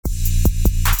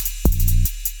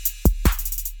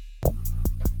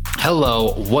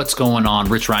Hello, what's going on?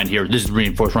 Rich Ryan here. This is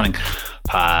Reinforced Running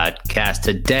Podcast.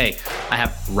 Today, I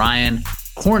have Ryan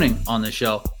Corning on the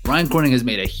show. Ryan Corning has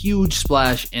made a huge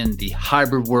splash in the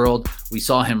hybrid world. We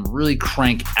saw him really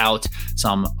crank out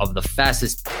some of the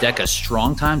fastest DEKA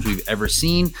strong times we've ever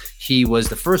seen. He was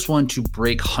the first one to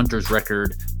break Hunter's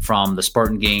record from the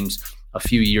Spartan Games a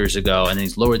few years ago, and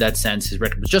he's lowered that since. His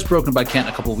record was just broken by Kent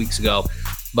a couple of weeks ago.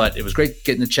 But it was great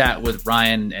getting to chat with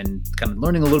Ryan and kind of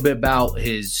learning a little bit about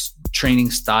his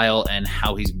training style and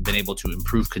how he's been able to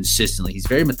improve consistently. He's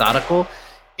very methodical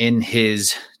in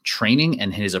his training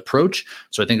and his approach.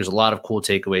 So I think there's a lot of cool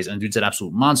takeaways. And dude's an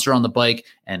absolute monster on the bike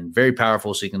and very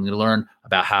powerful. So you can learn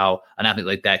about how an athlete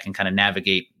like that can kind of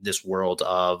navigate this world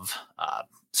of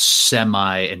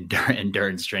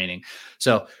semi-endurance training.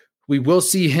 So we will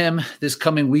see him this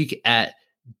coming week at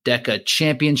DEKA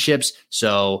Championships.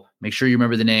 So make sure you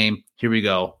remember the name. Here we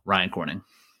go. Ryan Corning.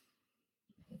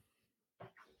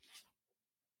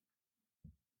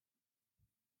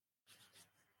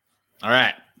 All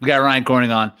right. We got Ryan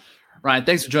Corning on. Ryan,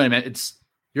 thanks for joining, man.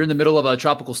 You're in the middle of a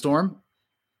tropical storm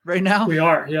right now? We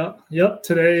are. Yep.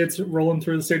 Today it's rolling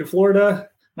through the state of Florida.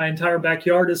 My entire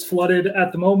backyard is flooded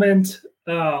at the moment.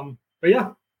 But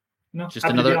yeah, just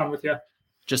happy to be on with you.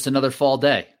 Just another fall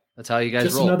day. That's how you guys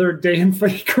just roll. Another day in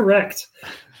correct.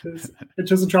 It's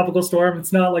just a tropical storm.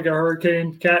 It's not like a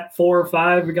hurricane cat 4 or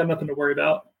 5. We got nothing to worry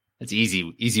about. It's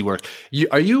easy work.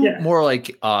 Are you more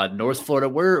like North Florida?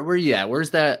 Where are you at?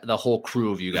 Where's the whole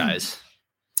crew of you guys?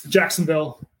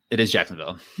 Jacksonville. It is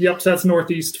Jacksonville. Yep. So that's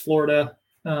Northeast Florida.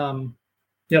 The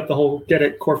whole Get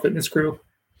It Core Fitness crew.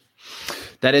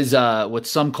 That is what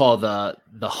some call the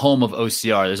home of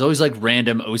OCR. There's always like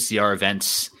random OCR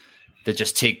events that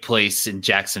just take place in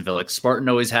Jacksonville. Like Spartan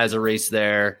always has a race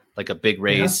there, like a big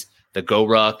race. Yeah. The Go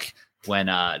Ruck, when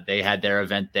they had their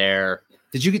event there.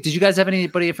 Did you guys have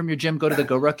anybody from your gym go to the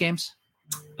Go Ruck games?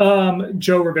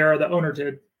 Joe Rivera, the owner,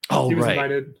 did. Oh, he was right.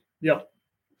 Invited. Yep.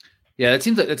 Yeah, it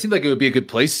seemed like it would be a good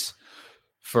place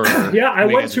for. Yeah, I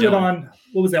went to it on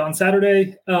on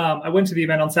Saturday. I went to the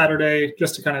event on Saturday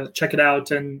just to kind of check it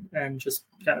out and just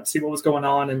kind of see what was going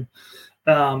on,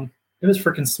 and it was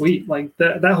freaking sweet. Like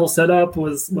that whole setup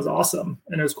was awesome,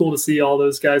 and it was cool to see all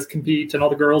those guys compete and all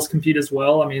the girls compete as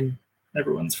well. I mean,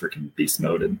 everyone's freaking beast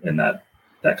mode in that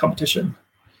competition.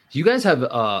 You guys have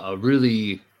a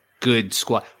really good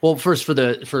squad. Well, first for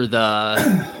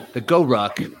the Go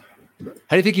Ruck, how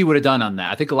do you think you would have done on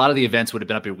that? I think a lot of the events would have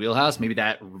been up your wheelhouse. Maybe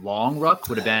that long ruck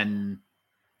would have been.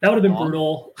 That would have been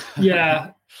brutal.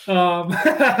 Yeah. And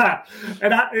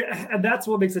that's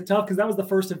what makes it tough, because that was the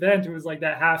first event. It was like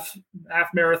that half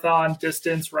marathon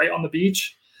distance right on the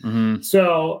beach. Mm-hmm.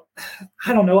 So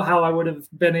I don't know how I would have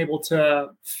been able to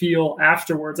feel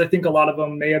afterwards. I think a lot of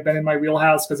them may have been in my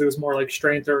wheelhouse because it was more like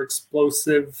strength or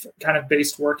explosive kind of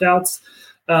based workouts.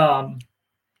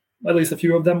 At least a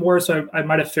few of them were. So I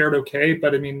might have fared okay.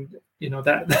 But I mean,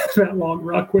 that long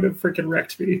ruck would have freaking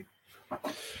wrecked me.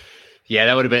 Yeah,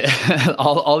 that would have been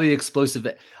all the explosive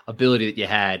ability that you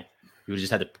had. You would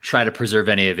just had to try to preserve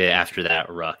any of it after that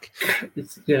ruck.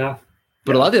 Yeah.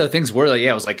 But a lot of the other things were like,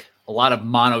 it was like a lot of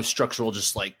monostructural,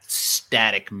 just like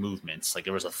static movements. Like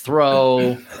there was a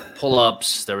throw,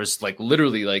 pull-ups. There was like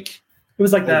literally like it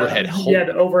was like overhead that. hold. Yeah,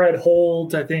 the overhead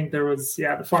hold. I think there was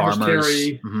the farmer's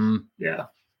carry. Mm-hmm. Yeah.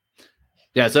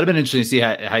 Yeah, so it'd have been interesting to see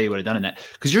how you would have done in that.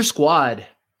 Because your squad,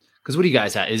 because what do you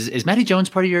guys have? Is Maddie Jones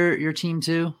part of your team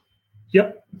too?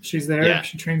 Yep, she's there. Yeah.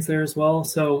 She trains there as well.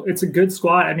 So it's a good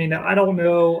squad. I mean, I don't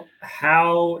know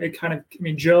how it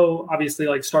Joe obviously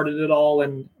like started it all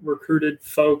and recruited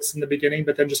folks in the beginning,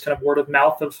 but then just kind of word of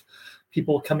mouth of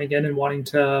people coming in and wanting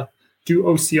to do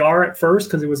OCR at first,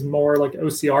 because it was more like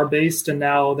OCR based. And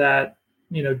now that,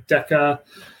 DEKA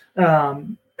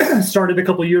started a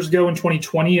couple of years ago in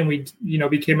 2020, and we,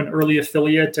 became an early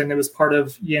affiliate, and it was part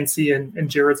of Yancey and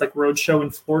Jared's like roadshow in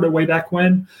Florida way back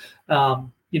when.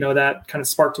 That kind of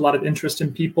sparked a lot of interest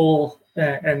in people,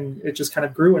 and it just kind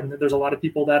of grew. And there's a lot of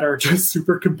people that are just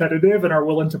super competitive and are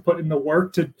willing to put in the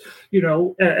work to,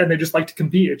 and they just like to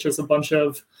compete. It's just a bunch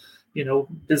of,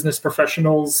 business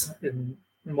professionals and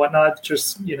whatnot,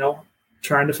 just,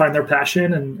 trying to find their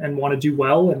passion and want to do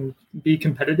well and be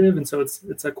competitive. And so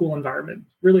it's a cool environment,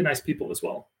 really nice people as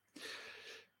well.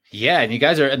 Yeah.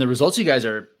 And the results you guys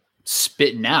are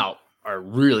spitting out are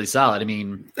really solid. I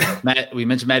mean, we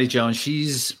mentioned Maddie Jones.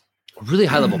 She's a really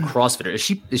high level CrossFitter.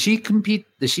 Does she compete?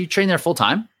 Does she train there full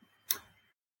time?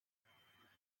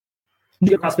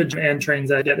 She CrossFit and trains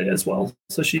at Get It as well.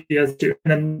 So she has to.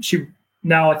 And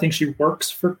then I think she works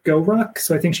for Go Ruck.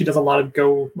 So I think she does a lot of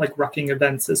Go like rucking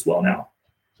events as well now.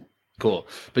 Cool.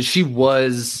 But she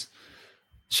was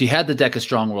she had the Deca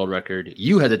Strong world record.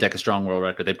 You had the Deca Strong world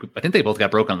record. I think they both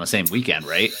got broken on the same weekend,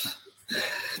 right?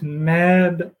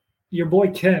 Man, your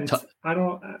boy Kent.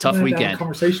 Tough weekend. Have a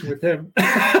conversation with him.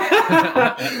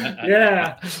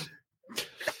 Yeah.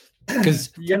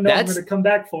 Because I'm going to come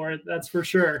back for it. That's for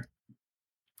sure.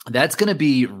 That's going to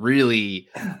be really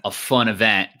a fun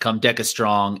event come Deca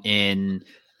Strong in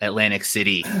Atlantic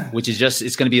City, which is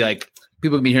it's going to be like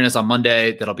people can be hearing this on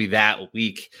Monday. That'll be that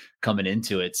week coming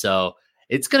into it. So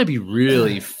it's going to be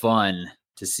really fun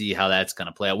to see how that's going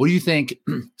to play out. What do you think?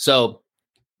 So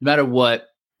no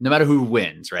matter who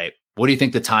wins, right? What do you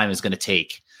think the time is going to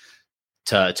take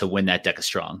to win that Deca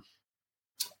Strong?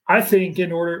 I think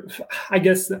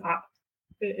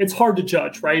it's hard to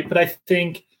judge, right? But I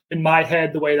think in my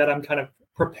head, the way that I'm kind of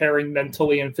preparing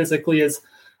mentally and physically is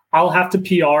I'll have to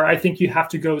PR. I think you have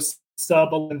to go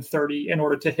sub 11:30 in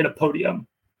order to hit a podium.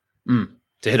 To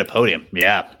hit a podium,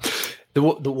 yeah. The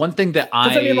one thing that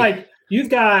you've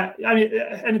got,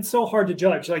 and it's so hard to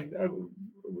judge. Like,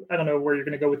 I don't know where you're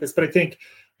going to go with this, but I think,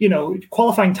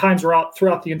 qualifying times are out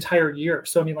throughout the entire year.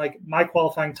 So, my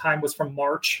qualifying time was from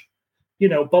March.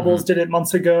 Bubbles did it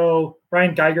months ago.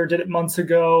 Ryan Geiger did it months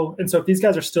ago. And so if these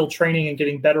guys are still training and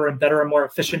getting better and better and more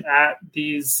efficient at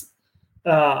these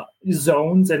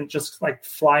zones and just like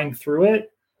flying through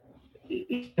it,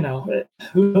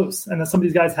 who knows? And then some of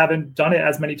these guys haven't done it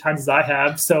as many times as I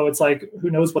have. So it's like,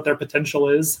 who knows what their potential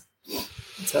is.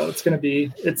 So it's going to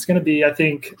be, I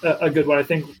think, a good one. I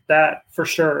think that for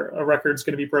sure a record's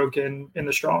going to be broken in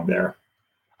the Strong there.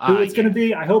 Who it's going to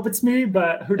be, I hope it's me,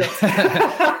 but who knows?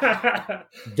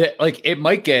 It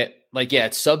might get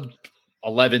it's sub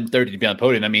 11:30 to be on the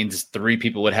podium. That means 3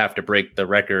 people would have to break the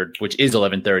record, which is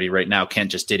 11:30 right now. Kent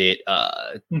just did it.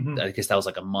 I guess that was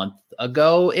like a month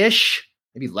ago ish,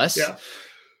 maybe less. Yeah.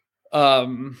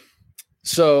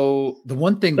 So the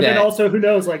one thing then also, who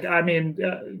knows?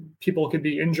 People could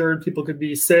be injured, people could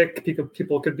be sick,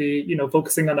 people could be,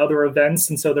 focusing on other events.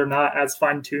 And so they're not as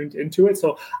fine tuned into it.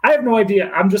 So I have no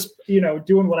idea. I'm just,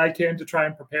 doing what I can to try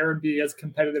and prepare and be as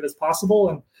competitive as possible.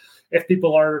 And if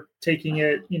people are taking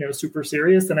it, super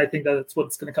serious, then I think that's what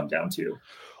it's going to come down to.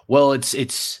 Well, it's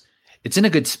in a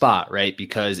good spot, right?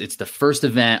 Because it's the first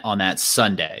event on that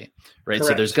Sunday, right? Correct.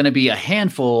 So there's going to be a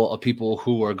handful of people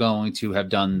who are going to have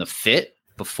done the fit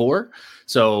before.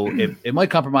 So it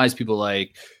might compromise people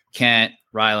like Kent,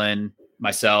 Rylan,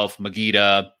 myself,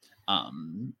 Magida.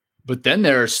 But then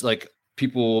there's like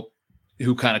people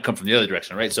who kind of come from the other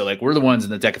direction, right? So like we're the ones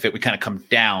in the Deca Fit, we kind of come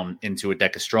down into a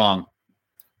Deca Strong.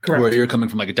 Correct. Where you're coming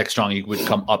from like a Deca Strong, you would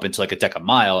come up into like a Deca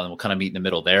Mile, and we'll kind of meet in the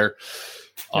middle there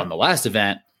on the last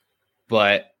event.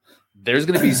 But there's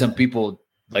going to be some people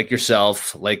like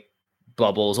yourself, like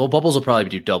Bubbles. Well, Bubbles will probably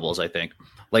do doubles, I think.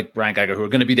 Like Ryan Geiger, who are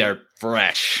going to be there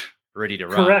fresh, ready to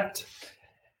run. Correct.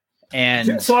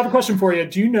 And so I have a question for you.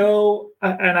 Do you know,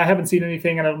 and I haven't seen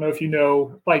anything, and I don't know if you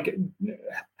know, like,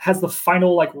 has the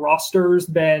final like rosters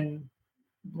been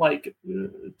like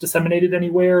disseminated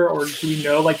anywhere, or do we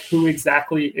know like who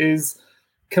exactly is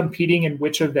competing in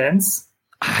which events?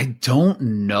 I don't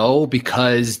know,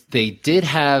 because they did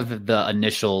have the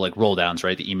initial like roll downs,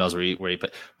 right? The emails where you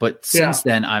put, but since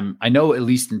then I know at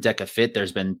least in Deca Fit,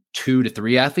 there's been 2 to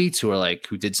 3 athletes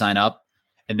who did sign up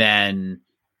and then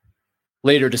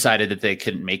later decided that they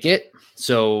couldn't make it.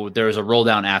 So there was a roll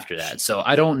down after that. So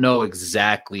I don't know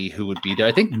exactly who would be there.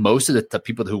 I think most of the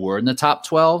people who were in the top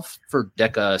 12 for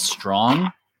Deca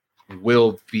Strong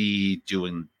will be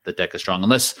doing the Deca Strong,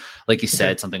 unless, like you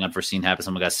said, something unforeseen happened.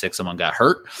 Someone got sick, someone got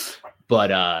hurt.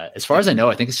 But as far as I know,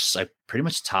 I think it's just like pretty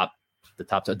much the top.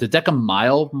 The Deca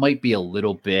Mile might be a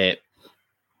little bit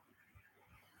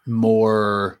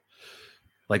more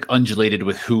like undulated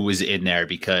with who was in there,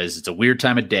 because it's a weird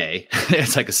time of day.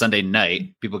 It's like a Sunday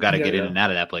night. People got to get in and out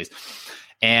of that place,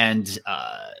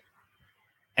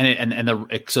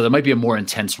 so there might be a more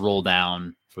intense roll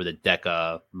down for the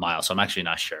Deca Mile. So I'm actually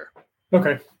not sure.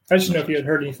 Okay. I just know if you had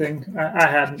heard anything. I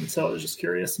hadn't, so I was just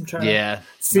curious. I'm trying to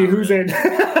see who's in. Dude,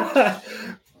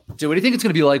 what do you think it's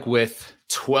going to be like with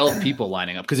 12 people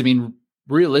lining up? Because, I mean,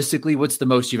 realistically, what's the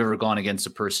most you've ever gone against a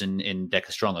person in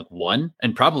Deca Strong? Like 1?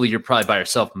 And you're probably by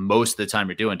yourself most of the time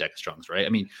you're doing Deca Strongs, right? I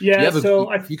mean,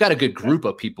 you got a good group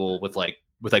of people with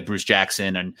Bruce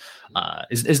Jackson and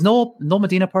is Noel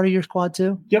Medina part of your squad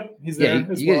too? Yep, he's there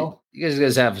as well. You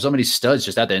guys have so many studs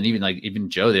just out there, and even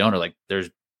Joe, the owner, like there's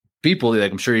people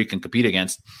like I'm sure you can compete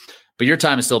against, but your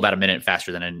time is still about a minute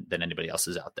faster than anybody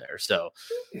else's out there. So,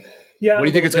 what do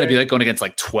you think it's going to be like going against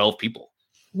like 12 people?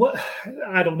 What,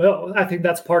 I don't know. I think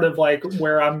that's part of like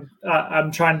where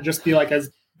I'm trying to just be like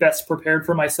as best prepared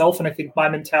for myself, and I think my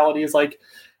mentality is like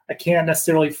I can't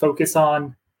necessarily focus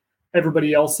on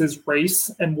everybody else's race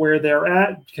and where they're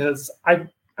at, because I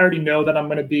already know that I'm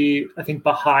going to be, I think,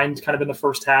 behind kind of in the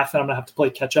first half, and I'm going to have to play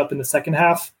catch up in the second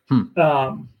half.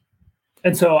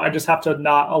 And so I just have to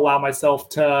not allow myself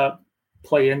to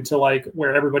play into like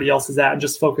where everybody else is at and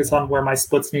just focus on where my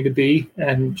splits need to be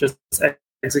and just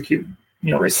execute,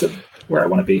 race it where I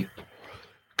want to be.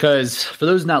 Because for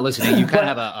those not listening, you kind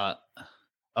of have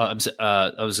I was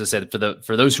going to say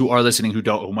for those who are listening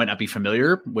who might not be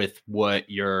familiar with what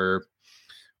you're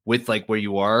with, like where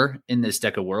you are in this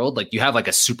DEKA world, like you have like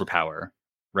a superpower,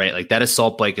 right? Like that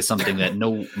assault bike is something that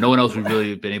no one else would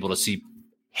really been able to see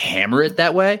hammer it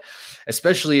that way,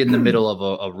 especially in the middle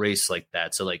of a race like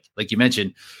that. So like you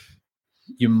mentioned,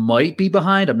 you might be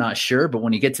behind, I'm not sure, but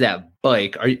when you get to that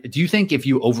bike, do you think if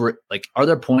you are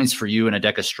there points for you in a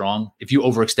DEKA Strong if you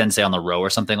overextend, say on the row or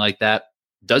something like that?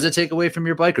 Does it take away from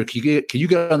your bike, or can you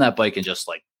get on that bike and just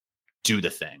like do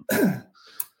the thing?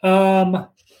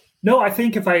 No, I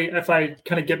think if I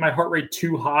kind of get my heart rate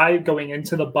too high going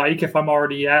into the bike, if I'm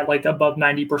already at like above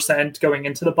 90% going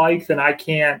into the bike, then I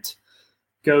can't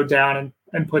go down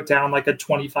and put down like a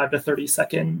 25 to 30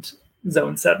 second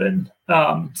zone 7.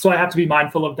 So I have to be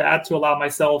mindful of that to allow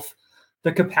myself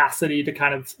the capacity to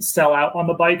kind of sell out on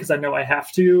the bike, because I know I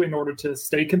have to in order to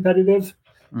stay competitive.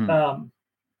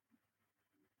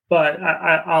 But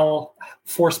I'll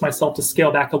force myself to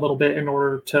scale back a little bit in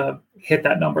order to hit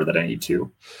that number that I need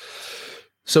to.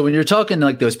 So when you're talking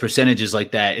like those percentages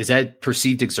like that, is that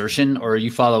perceived exertion, or are you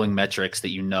following metrics that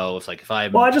I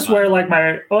just wear like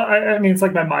it's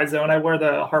like my MyZone. I wear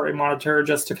the heart rate monitor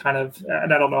just to kind of,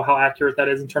 and I don't know how accurate that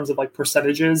is in terms of like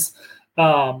percentages,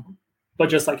 but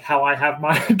just like how I have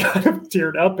my kind of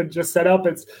tiered up and just set up,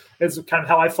 it's kind of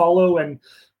how I follow, and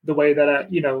the way that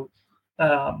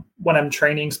when I'm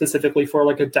training specifically for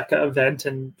like a DEKA event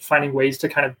and finding ways to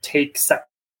kind of take seconds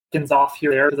off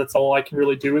here there, because that's all I can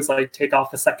really do is like take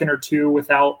off a second or two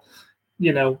without,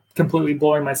 completely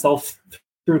blowing myself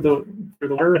through the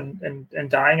water and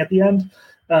dying at the end.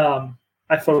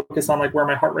 I focus on like where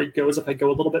my heart rate goes if I go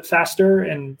a little bit faster,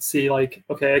 and see like,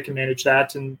 okay, I can manage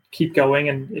that and keep going,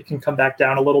 and it can come back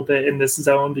down a little bit in this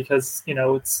zone because,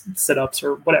 it's sit-ups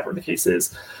or whatever the case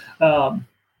is.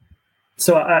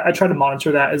 So I try to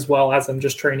monitor that as well as I'm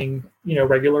just training,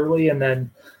 regularly, and then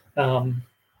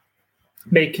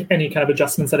make any kind of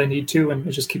adjustments that I need to,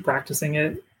 and just keep practicing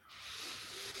it.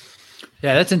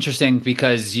 Yeah, that's interesting,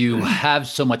 because you have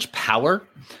so much power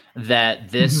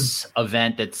that this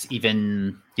event that's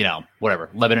even,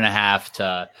 11 and a half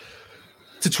to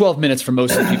 12 minutes for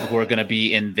most of the people who are going to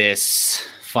be in this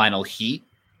final heat,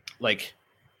 like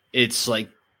it's like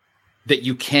that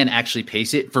you can actually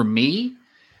pace it. For me,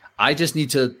 I just need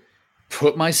to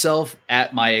put myself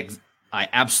at my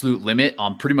absolute limit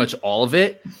on pretty much all of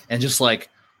it, and just like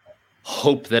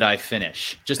hope that I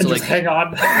finish. Just to like hang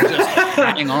on, just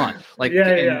hang on. Like,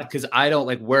 yeah. Because I don't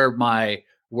like where my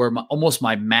almost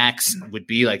my max would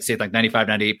be, like say like 95,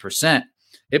 98%.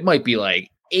 It might be like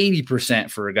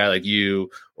 80% for a guy like you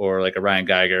or like a Ryan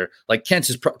Geiger. Like Kent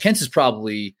can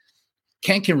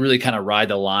really kind of ride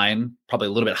the line, probably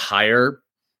a little bit higher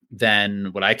than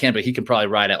what I can, but he can probably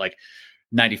ride at like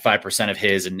 95% of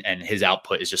his, and his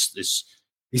output is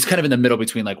he's kind of in the middle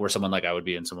between like where someone like I would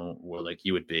be and someone where like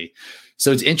you would be.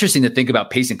 So it's interesting to think about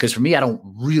pacing, because for me, I don't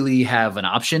really have an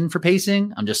option for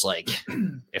pacing. I'm just like,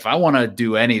 if I want to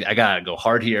do I gotta go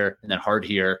hard here and then hard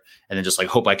here, and then just like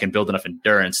hope I can build enough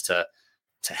endurance to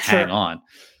hang on.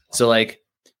 So like,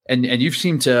 and you've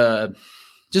seemed to,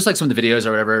 just like some of the videos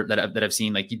or whatever that I've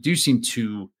seen, like you do seem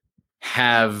to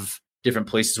have different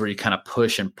places where you kind of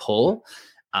push and pull.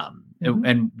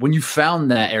 And when you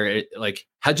found that area, like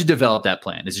how'd you develop that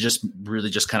plan? Is it just really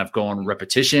just kind of going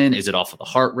repetition? Is it off of the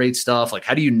heart rate stuff? Like,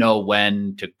 how do you know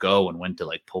when to go and when to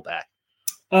like pull back?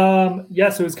 So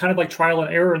it was kind of like trial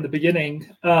and error in the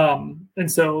beginning.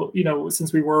 And so,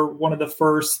 since we were one of the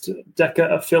first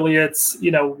DEKA affiliates,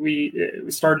 we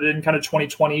started in kind of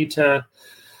 2020 to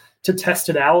test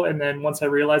it out. And then once I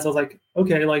realized, I was like,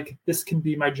 okay, like this can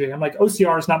be my jam. Like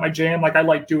OCR is not my jam. Like I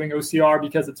like doing OCR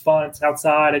because it's fun. It's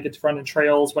outside. I get to run in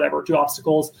trails, whatever, do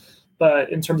obstacles.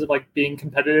 But in terms of like being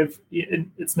competitive,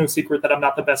 it's no secret that I'm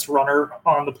not the best runner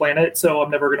on the planet. So I'm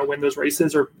never going to win those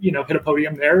races or, hit a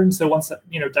podium there. And so once,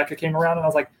 DEKA came around, and I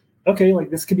was like, okay,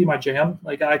 like this could be my jam.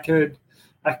 Like I can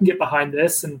get behind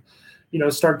this and,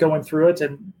 start going through it.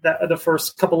 And that the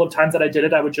first couple of times that I did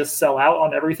it, I would just sell out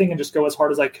on everything and just go as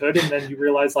hard as I could. And then you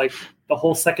realize like the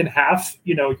whole second half,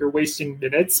 you're wasting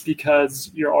minutes because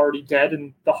you're already dead.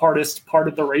 And the hardest part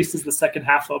of the race is the second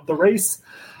half of the race.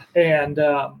 And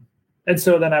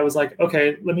so then I was like,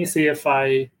 okay, let me see if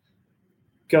I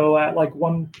go at like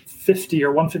 150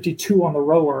 or 152 on the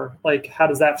rower. Like, how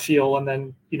does that feel? And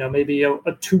then, maybe a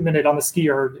 2 minute on the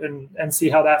skier and see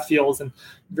how that feels, and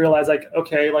realize like,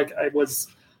 okay, like I was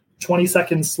 20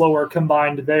 seconds slower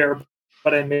combined there,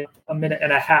 but I made a minute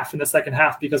and a half in the second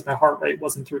half because my heart rate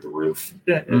wasn't through the roof,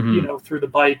 through the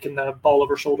bike and the ball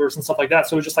over shoulders and stuff like that.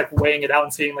 So it was just like weighing it out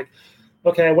and seeing like,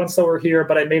 okay, I went slower here,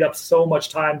 but I made up so much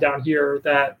time down here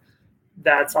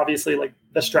that's obviously like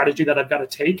the strategy that I've got to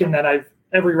take. And then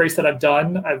every race that I've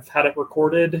done, I've had it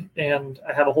recorded, and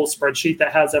I have a whole spreadsheet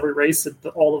that has every race,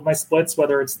 all of my splits,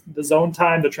 whether it's the zone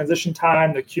time, the transition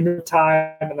time, the cumulative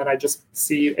time, and then I just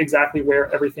see exactly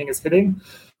where everything is hitting.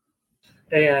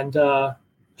 And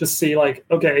just see like,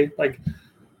 okay, like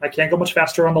I can't go much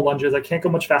faster on the lunges. I can't go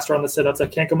much faster on the sit-ups. I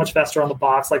can't go much faster on the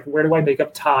box. Like, where do I make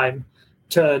up time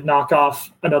to knock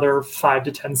off another 5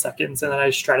 to 10 seconds? And then I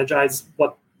strategize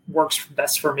what works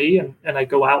best for me. And I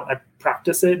go out and I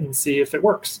practice it and see if it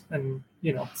works. And,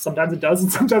 sometimes it does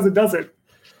and sometimes it doesn't.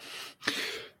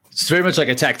 It's very much like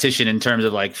a tactician in terms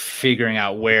of like figuring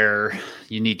out where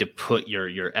you need to put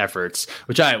your efforts,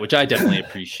 which I definitely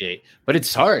appreciate. But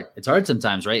it's hard. It's hard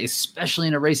sometimes, right? Especially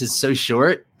in a race that's so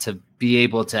short, to be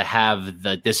able to have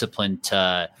the discipline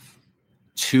to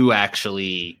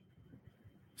actually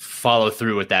follow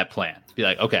through with that plan. To be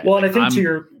like, okay. Well, and I think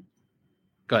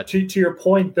go ahead. To your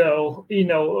point, though,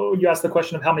 you asked the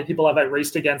question of how many people have I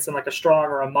raced against in like a strong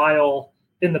or a mile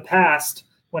in the past,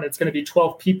 when it's going to be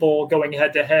 12 people going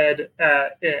head to head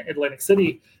in Atlantic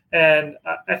City. And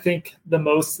I think the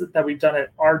most that we've done at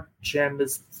our gym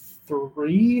is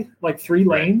three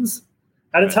lanes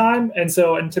at a time. And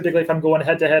typically if I'm going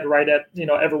head to head right at,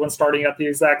 everyone starting at the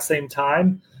exact same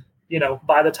time,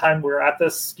 by the time we're at the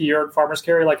skier at Farmers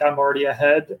Carry, like I'm already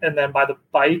ahead. And then by the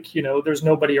bike, there's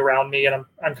nobody around me, and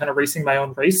I'm kind of racing my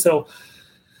own race. So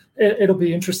it'll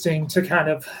be interesting to kind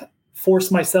of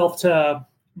force myself to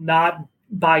not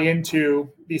buy into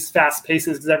these fast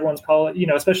paces, because everyone's probably,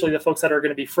 especially the folks that are going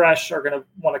to be fresh, are going to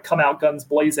want to come out guns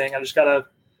blazing. I just got to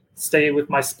stay with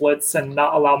my splits and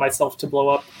not allow myself to blow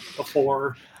up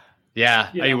before. Yeah.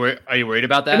 Are you worried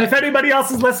about that? And if anybody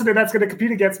else is listening that's going to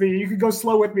compete against me, you can go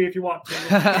slow with me if you want to.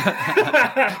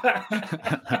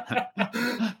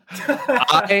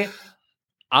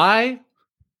 I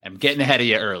am getting ahead of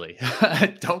you early.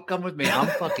 Don't come with me. I'm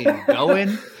fucking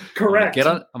going. Correct.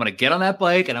 I'm gonna get on that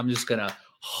bike, and I'm just gonna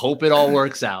hope it all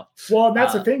works out. Well, and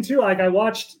that's the thing too. Like I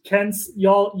watched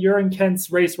you're in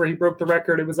Kent's race where he broke the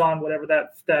record. It was on whatever that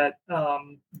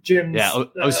gym's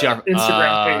OCR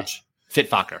Instagram page. Fit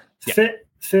Fokker. Yeah.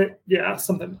 Fit, yeah,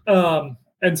 something.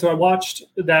 And so I watched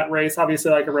that race.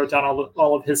 Obviously, like I wrote down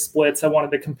all of his splits. I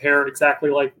wanted to compare exactly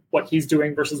like what he's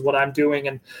doing versus what I'm doing,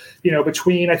 and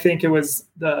between I think it was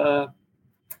the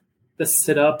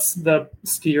sit-ups, the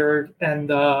skier, and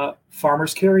the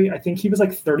Farmers Carry, I think he was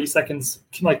like 30 seconds,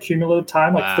 like cumulative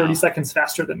time, like 30 seconds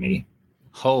faster than me.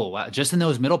 Oh, wow. Just in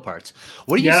those middle parts.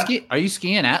 What are you Are you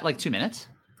skiing at like 2 minutes?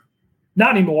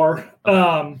 Not anymore.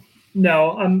 Okay.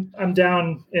 No, I'm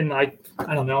down in like,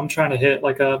 I don't know. I'm trying to hit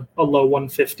like a low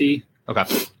 150. Okay.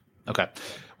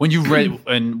 When you read,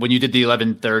 and when you did the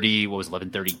 11:30, what was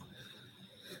 11:33?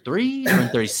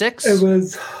 11:36? It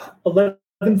was 11:31.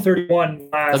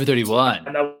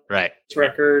 11:31. Right.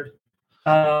 Record.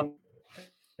 I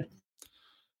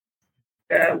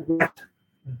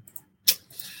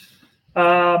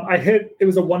hit. It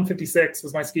was a 156.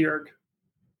 Was my ski erg.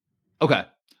 Okay.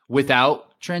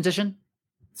 Without transition.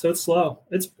 So it's slow.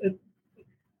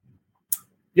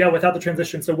 Without the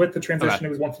transition. So with the transition, It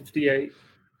was 158.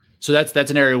 So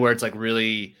that's an area where it's like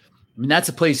really. I mean, that's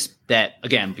a place that,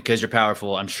 again, because you're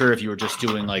powerful. I'm sure if you were just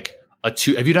doing like a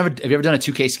two, have you ever done a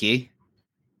 2K ski?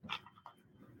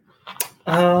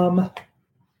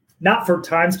 Not for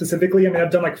time specifically. I mean,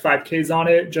 I've done like 5Ks on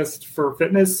it just for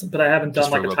fitness, but I haven't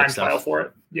done like a time trial for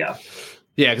it. Yeah.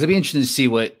 Yeah. Cause it'd be interesting to see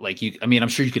what, like I'm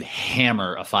sure you could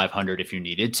hammer a 500 if you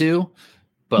needed to,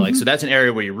 but like, so that's an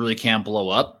area where you really can blow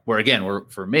up, where again,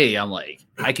 for me, I'm like,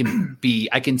 I can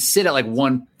sit at like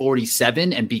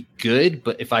 147 and be good,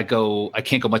 but if I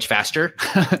can't go much faster.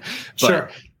 But sure.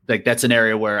 Like that's an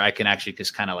area where I can actually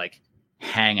just kind of like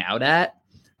hang out at.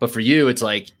 But for you, it's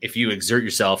like, if you exert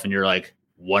yourself and you're like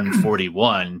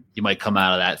 141, you might come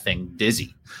out of that thing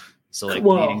dizzy. So like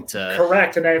needing to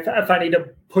correct. And if I need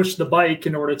to push the bike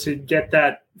in order to get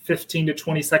that 15 to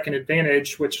 20 second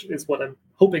advantage, which is what I'm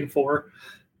hoping for,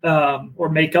 or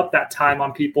make up that time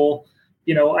on people,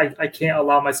 I can't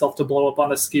allow myself to blow up on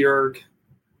the ski erg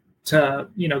to,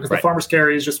 because the Farmers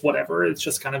Carry is just whatever. It's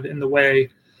just kind of in the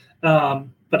way.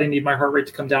 But I need my heart rate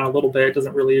to come down a little bit. It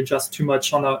doesn't really adjust too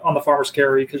much on the Farmers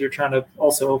Carry because you're trying to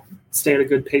also stay at a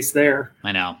good pace there.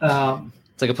 I know.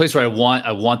 it's like a place where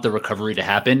I want the recovery to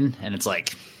happen, and it's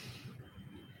like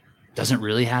doesn't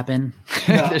really happen.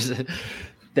 No.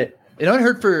 I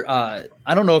heard for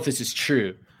I don't know if this is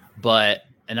true, but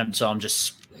I'm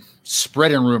just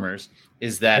spreading rumors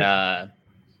is that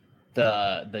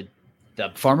the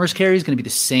farmer's carry is going to be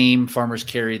the same farmer's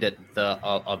carry that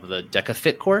of the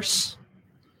DecaFit course.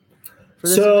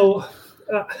 So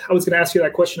I was going to ask you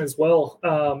that question as well.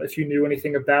 If you knew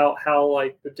anything about how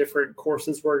like the different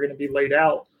courses were going to be laid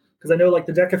out, because I know like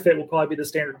the DecaFit will probably be the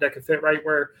standard DecaFit, right?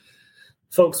 Where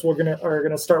folks are going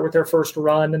to start with their first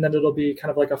run, and then it'll be kind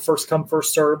of like a first come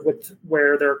first serve with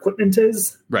where their equipment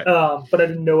is. Right. But I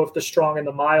didn't know if the strong and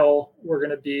the mile were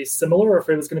going to be similar, or if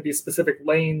it was going to be specific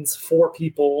lanes for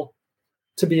people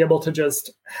to be able to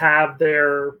just have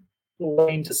their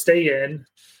lane to stay in.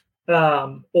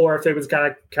 Or if it was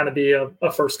going to kind of be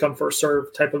a first come first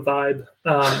serve type of vibe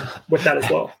with that as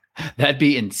well. That'd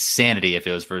be insanity if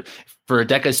it was for a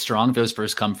Deca strong. If it was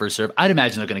first come first serve, I'd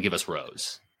imagine they're going to give us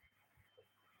rows.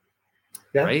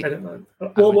 Yeah, right? I didn't know.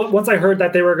 Well, once I heard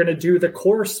that they were going to do the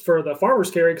course for the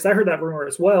farmer's carry, because I heard that rumor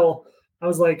as well, I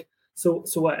was like, so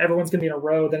what? Everyone's going to be in a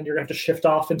row, then you're going to have to shift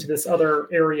off into this other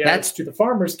area to the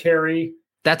farmer's carry.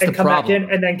 That's and the come problem. back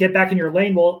in and then get back in your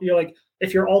lane. Well, you're like,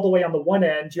 if you're all the way on the one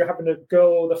end, you're having to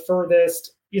go the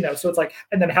furthest, so it's like,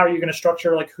 and then how are you going to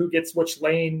structure like who gets which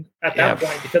lane at that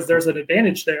point? Because there's an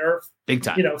advantage there. Big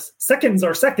time. Seconds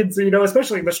are seconds,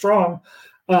 especially the strong.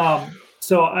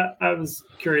 So I was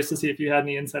curious to see if you had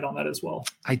any insight on that as well.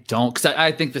 I don't, because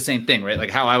I think the same thing, right? Like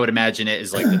how I would imagine it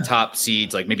is like the top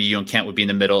seeds, like maybe you and Kent would be in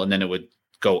the middle, and then it would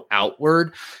go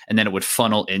outward, and then it would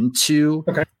funnel into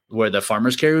where the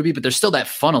farmer's carry would be. But there's still that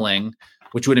funneling,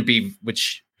 which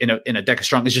in a Deca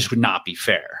strong, it just would not be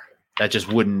fair.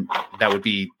 That would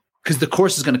be, because the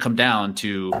course is going to come down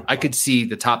to, I could see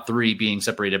the top three being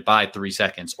separated by 3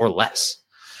 seconds or less,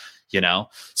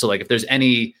 So like if there's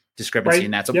any discrepancy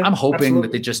in that. So I'm hoping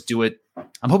that they just do it.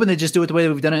 I'm hoping they just do it the way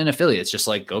that we've done it in affiliates. Just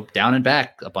like go down and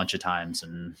back a bunch of times,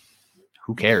 and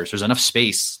who cares? There's enough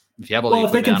space. If you have all the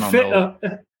equipment, if they can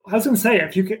fit, I was going to say,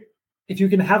 if you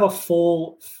can have a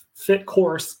full fit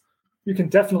course, you can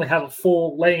definitely have a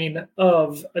full lane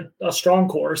of a strong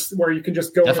course where you can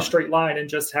just go in a straight line and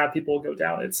just have people go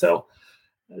down it. So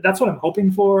that's what I'm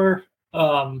hoping for.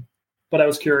 But I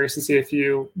was curious to see if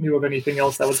you knew of anything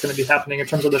else that was going to be happening in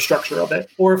terms of the structure of it,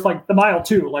 or if like the mile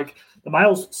too, like the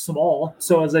mile's small.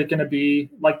 So is it going to be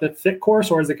like the fit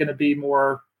course, or is it going to be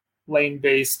more lane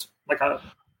based?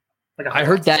 I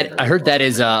heard that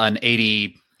is an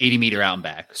 80 meter out and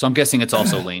back. So I'm guessing it's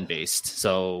also lane based.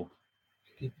 So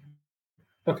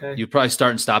okay, you probably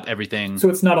start and stop everything. So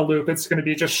it's not a loop. It's going to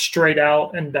be just straight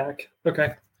out and back.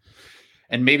 Okay.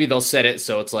 And maybe they'll set it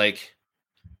so it's like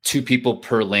 2 people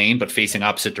per lane, but facing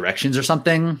opposite directions or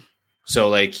something. So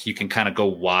like you can kind of go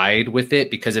wide with it,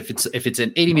 because if it's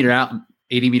an 80 meter out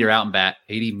and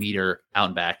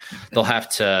back, they'll have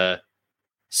to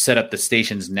set up the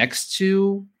stations next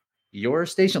to your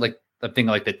station, like the thing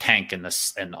like the tank and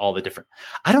all the different.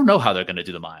 I don't know how they're going to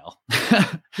do the mile.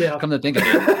 Yeah, come to think of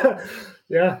it.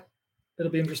 Yeah,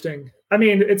 it'll be interesting. I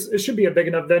mean, it should be a big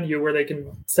enough venue where they can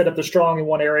set up the strong in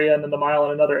one area and then the mile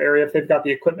in another area if they've got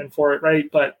the equipment for it, right?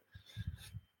 But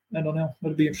I don't know.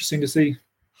 It'll be interesting to see.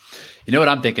 You know what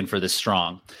I'm thinking for this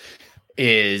strong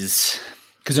is,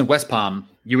 because in West Palm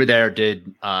you were there,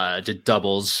 did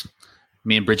doubles.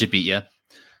 Me and Bridget beat you.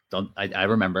 I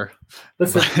remember.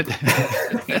 Listen,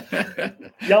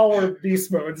 y'all were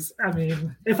beast modes. I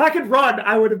mean, if I could run,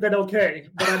 I would have been okay.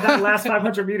 But on that last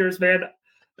 500 meters, man,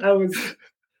 I was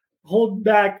holding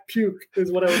back puke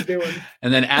is what I was doing.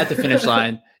 And then at the finish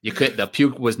line, the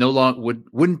puke was no longer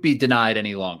wouldn't be denied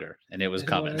any longer, and it was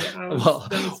coming.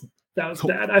 That was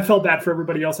bad. I felt bad for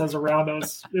everybody else as around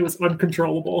us. It was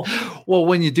uncontrollable. Well,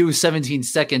 when you do 17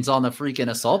 seconds on the freaking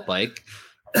assault bike,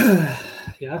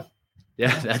 yeah,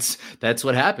 that's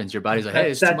what happens. Your body's like,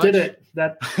 hey, it's that too much. Did it.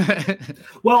 That.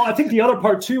 Well, I think the other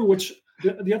part too, I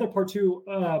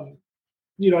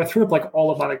threw up like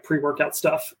all of my like pre-workout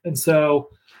stuff, and so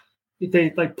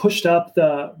they like pushed up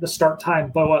the start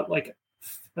time by what, like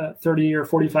 30 or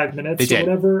 45 minutes or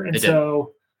whatever, and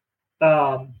so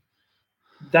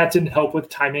that didn't help with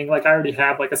timing. Like I already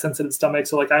have like a sensitive stomach,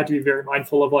 so like I have to be very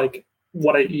mindful of like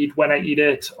what I eat, when I eat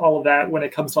it, all of that when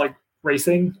it comes to like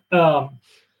racing.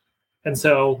 And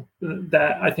so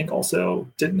that I think also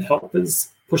didn't help, is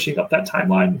pushing up that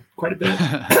timeline quite a bit.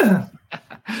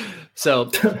 So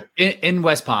in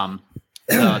West Palm,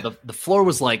 the floor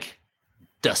was like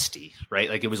dusty,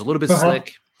 right? Like it was a little bit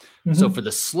slick. Mm-hmm. So for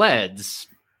the sleds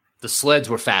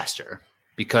were faster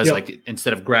because like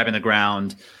instead of grabbing the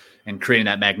ground and creating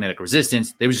that magnetic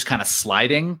resistance. They were just kind of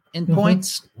sliding in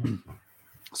points.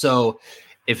 So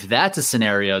if that's a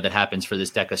scenario that happens for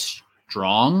this Deca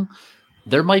Strong,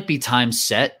 there might be times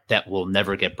set that will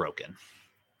never get broken.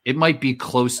 It might be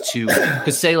close to,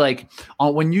 because say like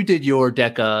when you did your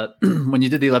Deca, when you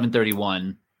did the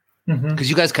 1131, because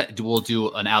you guys will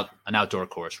do an outdoor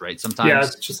course, right? Sometimes, yeah,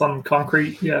 it's just on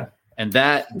concrete, yeah. And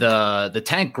that the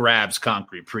tank grabs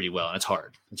concrete pretty well, and it's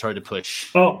hard. It's hard to push.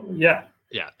 Oh yeah,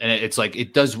 yeah, and it's like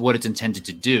it does what it's intended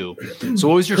to do. So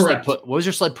what was your sled what was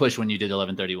your sled push when you did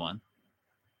 1131?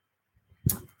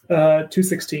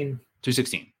 216.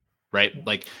 216, right?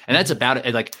 Like, and that's about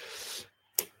it. Like,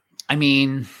 I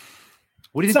mean,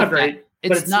 what do you think? It's not great.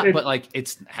 It's not, but like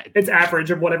it's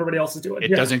average of what everybody else is doing. It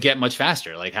doesn't get much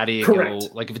faster. Like, how do you go?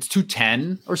 Like, if it's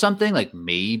 210 or something, like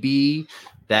maybe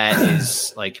that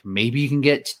is like maybe you can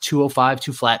get to 205,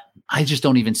 2 flat. I just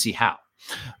don't even see how.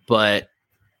 But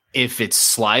if it's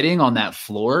sliding on that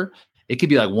floor, it could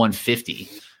be like 150,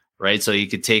 right? So you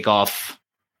could take off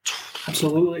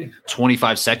absolutely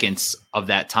 25 seconds of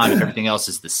that time if everything else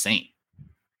is the same.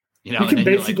 You know, you can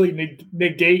basically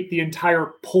negate the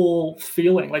entire pull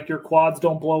feeling. Like your quads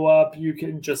don't blow up. You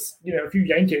can just, if you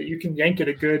yank it, you can yank it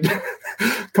a good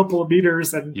couple of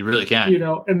meters, and you really can,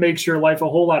 and makes your life a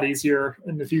whole lot easier.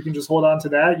 And if you can just hold on to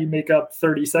that, you make up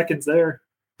 30 seconds there.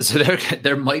 So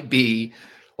there might be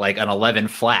like an 11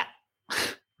 flat,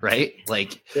 right?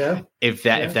 Like, if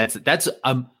that's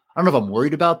I don't know if I'm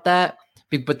worried about that,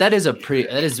 but that is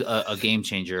a game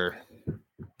changer.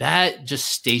 That just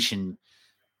station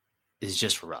is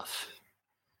just rough.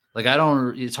 Like,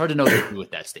 it's hard to know what to do with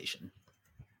that station.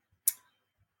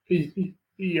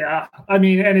 Yeah. I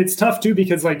mean, and it's tough too,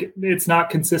 because like, it's not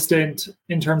consistent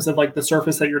in terms of like the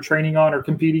surface that you're training on or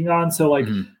competing on. So like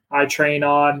I train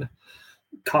on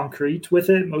concrete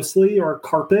with it mostly, or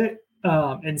carpet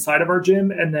inside of our gym.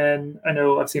 And then I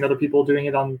know I've seen other people doing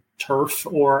it on turf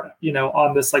or,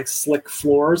 on this like slick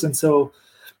floors. And so,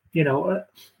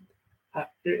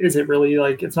 is it really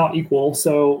like it's not equal?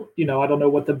 So, I don't know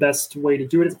what the best way to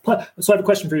do it is. So I have a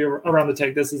question for you around the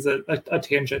tank. This is a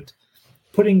tangent.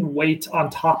 Putting weight on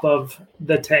top of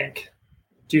the tank,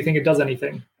 do you think it does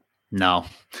anything? No.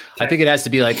 Okay. I think it has to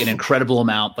be like an incredible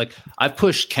amount. Like, I've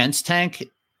pushed Kent's tank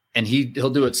and he'll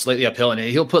do it slightly uphill and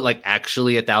he'll put like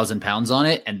actually 1,000 pounds on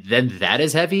it. And then that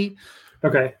is heavy.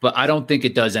 Okay. But I don't think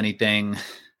it does anything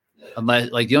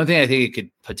unless, like, the only thing I think it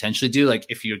could potentially do, like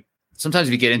sometimes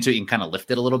if you get into it, you can kind of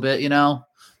lift it a little bit,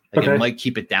 Like it might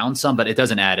keep it down some, but it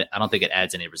doesn't I don't think it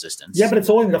adds any resistance. Yeah, but it's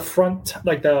only the front,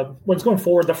 like when it's going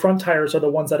forward, the front tires are the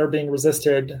ones that are being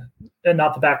resisted and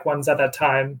not the back ones at that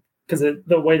time. Because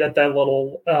the way that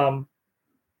little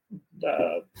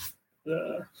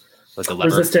like the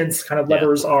resistance kind of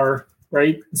levers are,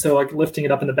 right? So like lifting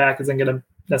it up in the back isn't going to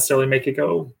necessarily make it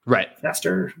go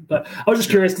faster. But I was just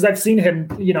curious because I've seen him,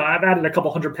 I've added a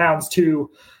couple 100 pounds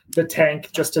to the tank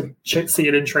just to see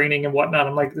it in training and whatnot.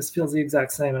 I'm like, this feels the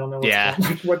exact same. I don't know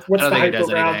what's the hype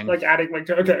around like adding like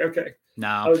okay. No,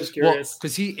 I was just curious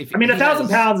because 1,000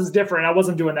 pounds is different. I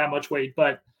wasn't doing that much weight,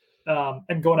 but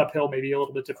and going uphill maybe a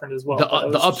little bit different as well.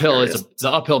 The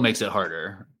uphill makes it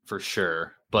harder for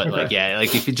sure. But like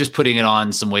if you're just putting it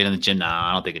on some weight in the gym,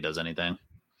 I don't think it does anything.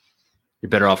 You're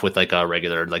better off with like a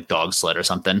regular like dog sled or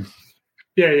something.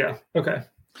 Yeah. Okay.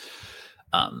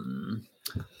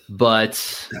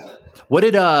 But what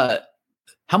did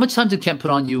how much time did Kent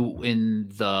put on you in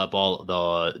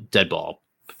the dead ball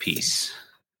piece?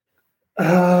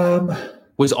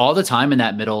 Was all the time in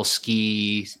that middle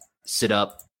ski sit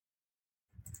up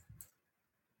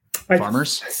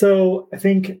farmers? So I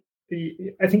think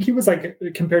he was like,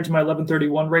 compared to my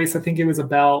 1131 race, I think it was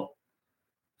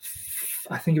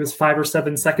 5 or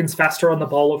 7 seconds faster on the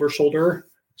ball over shoulder.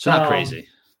 So not crazy.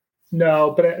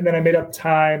 No, and then I made up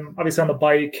time, obviously on the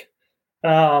bike.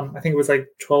 I think it was like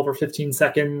 12 or 15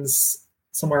 seconds,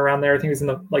 somewhere around there. I think it was in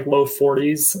the like low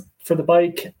 40s for the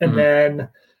bike. And then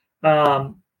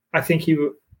I think I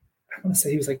want to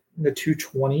say he was like in the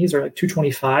 220s or like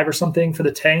 225 or something for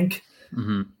the tank.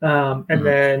 And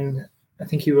then I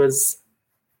think he was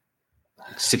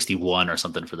 61 or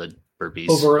something for the burpees.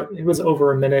 It was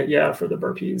over a minute, for the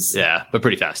burpees. Yeah, but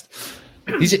pretty fast.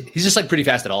 He's just like pretty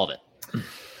fast at all of it.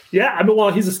 Yeah, I mean,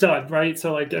 well, he's a stud, right?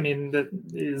 So, like, I mean, that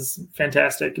is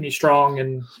fantastic, and he's strong,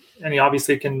 and he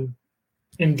obviously can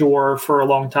endure for a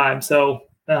long time. So,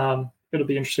 it'll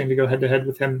be interesting to go head to head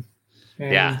with him.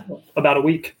 In about a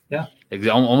week. Yeah,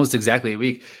 almost exactly a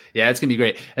week. Yeah, it's gonna be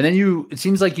great. And then it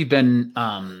seems like you've been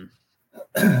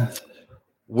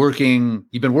working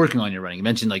on your running. You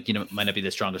mentioned like might not be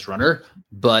the strongest runner,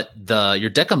 but your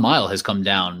Deca mile has come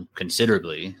down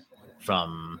considerably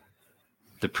from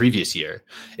the previous year.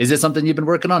 Is it something you've been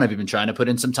working on? Have you been trying to put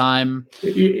in some time?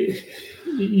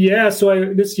 Yeah.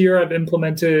 So this year I've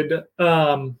implemented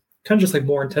kind of just like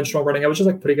more intentional running. I was just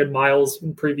like putting in miles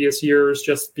in previous years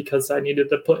just because I needed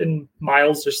to put in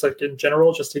miles just like in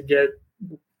general, just to get,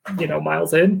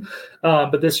 miles in.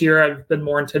 But this year I've been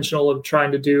more intentional of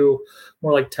trying to do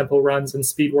more like tempo runs and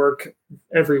speed work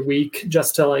every week,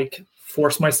 just to like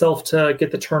force myself to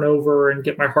get the turnover and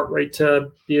get my heart rate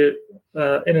to be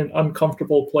in an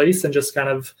uncomfortable place, and just kind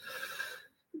of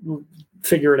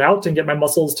figure it out and get my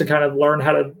muscles to kind of learn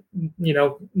how to,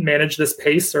 manage this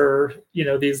pace, or,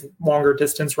 these longer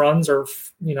distance runs, or,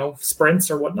 sprints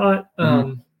or whatnot.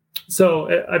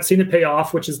 So I've seen it pay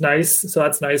off, which is nice. So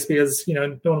that's nice because,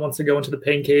 no one wants to go into the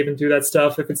pain cave and do that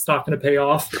stuff if it's not going to pay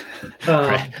off.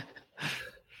 Right.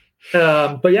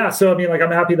 But yeah, so I mean, like,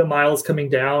 I'm happy the miles coming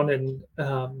down, and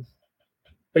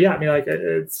but yeah, I mean, like,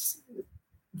 it's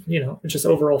it's just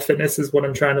overall fitness is what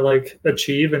I'm trying to like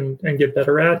achieve and get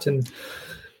better at. And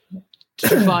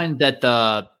do you find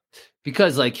that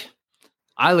because like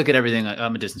I look at everything,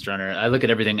 I'm a distance runner, I look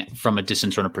at everything from a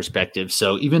distance runner perspective.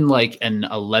 So even like an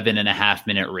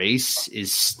 11.5-minute race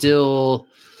is still,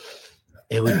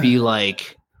 it would be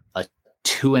like a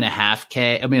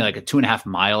 2.5K. I mean, like a 2.5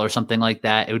 mile or something like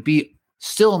that. It would be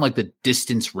still in like the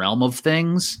distance realm of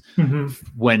things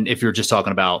if you're just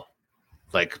talking about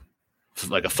like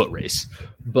a foot race.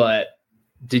 But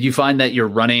did you find that your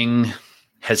running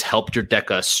has helped your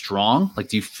DECA strong? Like,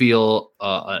 do you feel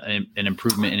an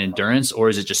improvement in endurance, or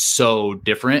is it just so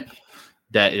different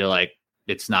that you're like,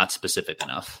 it's not specific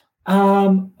enough?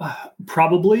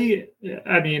 Probably.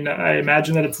 I mean, I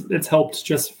imagine that it's helped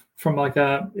just from like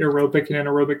a aerobic and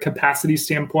anaerobic capacity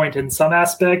standpoint in some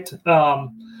aspect.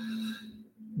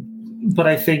 But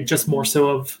I think just more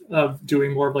so of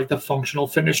doing more of like the functional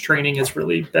fitness training has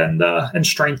really been and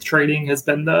strength training has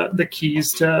been the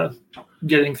keys to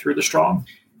getting through the strong.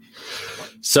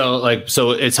 So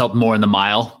it's helped more in the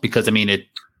mile because I mean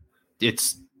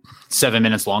it's 7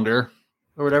 minutes longer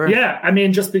or whatever. Yeah. I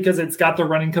mean, just because it's got the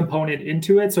running component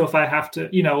into it. So if I have to,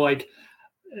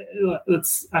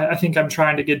 I think I'm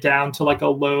trying to get down to like a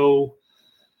low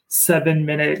 7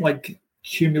 minute, like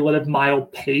cumulative mile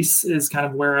pace is kind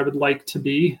of where I would like to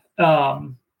be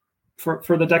for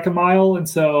the DECA mile. And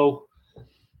so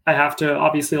I have to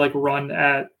obviously like run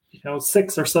at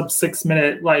 6 or sub 6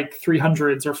 minute like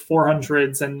 300s or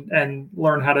 400s and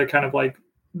learn how to kind of like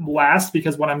last,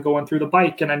 because when I'm going through the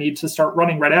bike and I need to start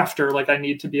running right after, like I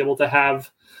need to be able to have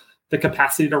the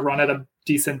capacity to run at a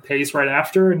decent pace right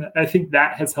after. And I think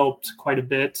that has helped quite a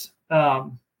bit.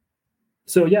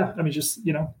 So yeah, I mean, just,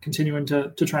 continuing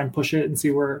to try and push it and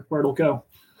see where it'll go.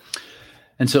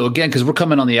 And so again, because we're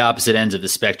coming on the opposite ends of the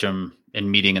spectrum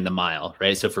and meeting in the mile,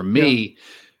 right? So for me,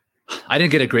 I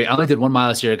only did 1 mile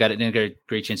this year. Didn't get a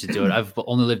great chance to do it. I've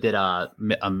only lived at,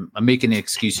 I'm making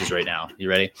excuses right now. You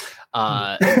ready?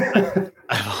 I've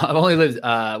only lived,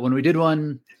 when we did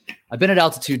one, I've been at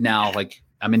altitude now, like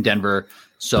I'm in Denver.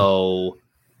 So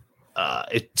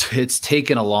it's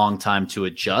taken a long time to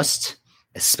adjust,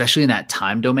 especially in that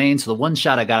time domain. So the one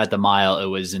shot I got at the mile, it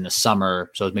was in the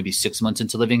summer. So it was maybe 6 months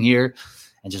into living here,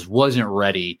 and just wasn't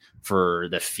ready for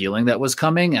the feeling that was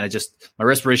coming. And my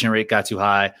respiration rate got too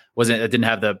high. I didn't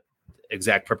have the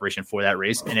exact preparation for that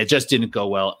race, and it just didn't go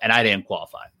well. And I didn't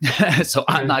qualify. So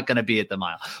I'm not going to be at the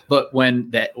mile. But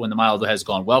when the mile has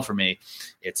gone well for me,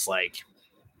 it's like,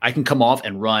 I can come off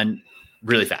and run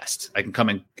really fast. I can come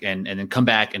in and then come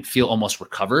back and feel almost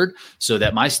recovered, so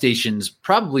that my stations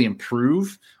probably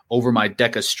improve over my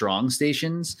DECA strong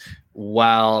stations,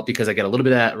 because I get a little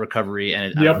bit of that recovery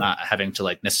and I'm not having to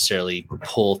like necessarily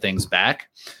pull things back.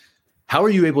 How are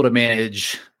you able to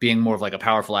manage being more of like a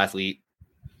powerful athlete?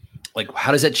 Like,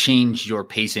 how does that change your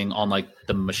pacing on like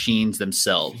the machines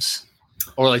themselves,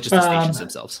 or like just the stations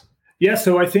themselves? Yeah.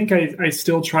 So I think I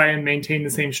still try and maintain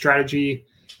the same strategy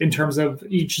in terms of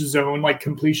each zone, like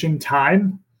completion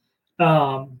time.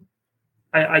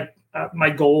 My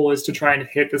goal is to try and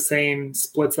hit the same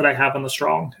splits that I have on the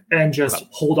strong, and just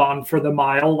hold on for the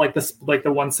mile, like the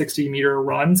 160 meter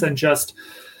runs, and just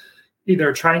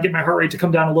either try and get my heart rate to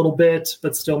come down a little bit,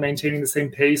 but still maintaining the same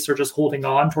pace, or just holding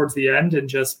on towards the end and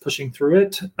just pushing through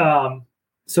it.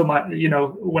 So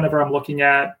whenever I'm looking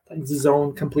at like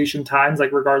zone completion times,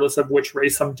 like regardless of which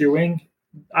race I'm doing,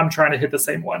 I'm trying to hit the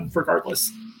same one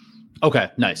regardless. Okay,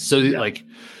 nice. So like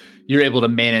you're able to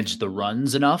manage the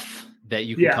runs enough that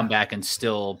you can come back and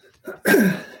still.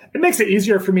 It makes it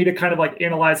easier for me to kind of like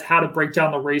analyze how to break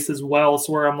down the race as well.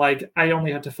 So where I'm like, I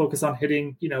only have to focus on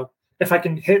hitting, if I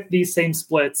can hit these same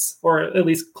splits or at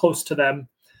least close to them,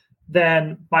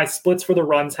 then my splits for the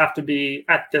runs have to be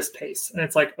at this pace. And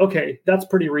it's like, okay, that's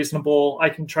pretty reasonable. I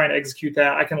can try and execute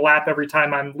that. I can lap every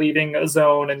time I'm leaving a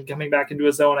zone and coming back into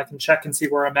a zone. I can check and see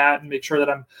where I'm at and make sure that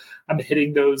I'm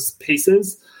hitting those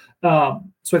paces. So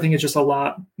I think it's just a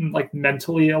lot, like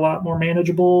mentally a lot more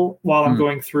manageable while I'm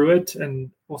going through it, and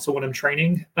also when I'm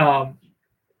training.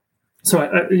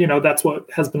 So that's what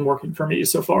has been working for me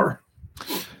so far.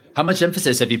 How much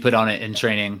emphasis have you put on it in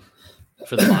training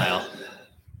for the mile?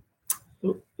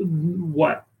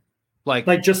 What?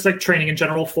 Like just like training in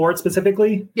general for it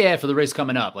specifically? Yeah, for the race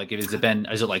coming up. Like, is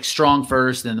it like strong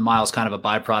first, and then the mile's kind of a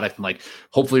byproduct, and like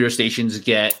hopefully your stations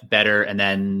get better, and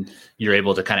then you're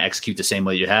able to kind of execute the same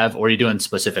way you have, or are you doing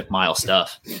specific mile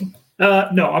stuff?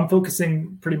 No, I'm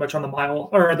focusing pretty much on the mile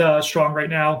or the strong right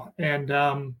now, and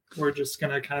we're just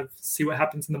gonna kind of see what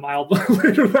happens in the mile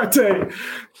later that day.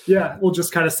 Yeah, we'll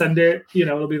just kind of send it.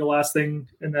 It'll be the last thing,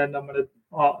 and then I'm gonna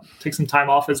take some time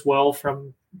off as well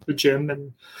from the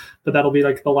gym, but that'll be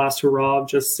like the last hurrah of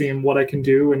just seeing what I can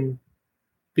do and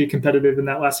be competitive in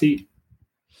that last heat.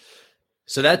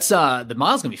 So that's the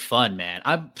mile's gonna be fun, man.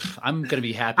 I'm gonna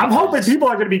be happy. I'm hoping people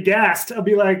are gonna be gassed. I'll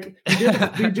be like,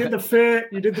 you did the fit,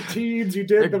 you did the teens, you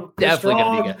did the definitely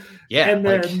strong, gonna be yeah, and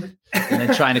then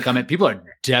trying to come in. People are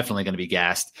definitely gonna be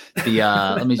gassed.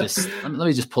 Let me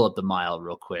just pull up the mile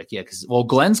real quick. Yeah, because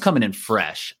Glenn's coming in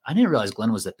fresh. I didn't realize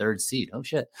Glenn was the 3rd seed. Oh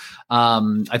shit.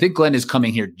 I think Glenn is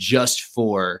coming here just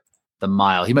for the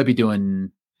mile. He might be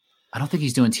doing. I don't think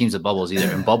he's doing teams of Bubbles either.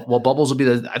 And Bubbles will be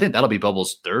I think that'll be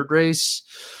Bubbles' 3rd race.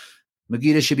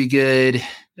 Magita should be good.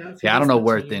 Yeah, I don't know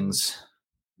where things.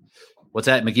 What's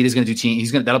that? Magita's going to do team.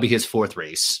 That'll be his 4th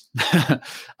race.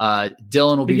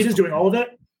 Dylan will be. Magita's doing all of it?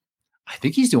 I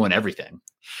think he's doing everything.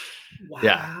 Wow.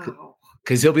 Yeah.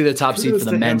 Because he'll be the top seed for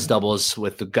the men's doubles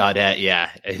with the Godet.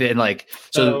 Yeah. And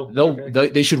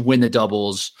they should win the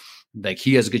doubles. Like,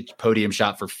 he has a good podium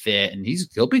shot for fit, and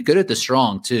he'll be good at the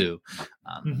strong too.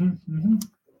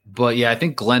 But yeah, I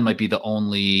think Glenn might be the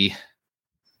only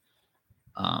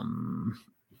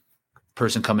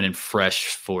person coming in fresh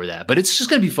for that. But it's just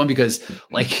gonna be fun because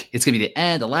it's gonna be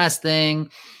the last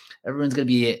thing. Everyone's gonna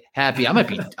be happy. I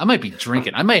might be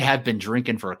drinking. I might have been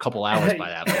drinking for a couple hours by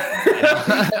that point.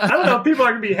 I don't know if people are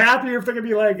gonna be happy or if they're gonna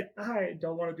be like, I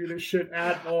don't want to do this shit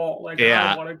at all.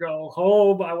 I want to go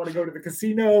home. I want to go to the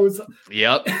casinos.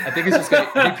 Yep. I think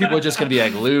people are just gonna be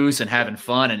like loose and having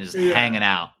fun and just hanging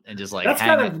out and just like. That's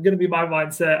kind of gonna be my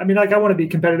mindset. I mean, I want to be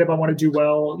competitive. I want to do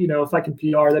well. If I can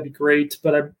PR, that'd be great.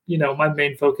 But my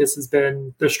main focus has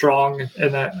been the strong,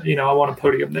 and that I want a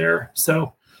podium there.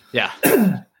 So yeah.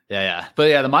 Yeah. But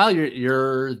yeah, the mile you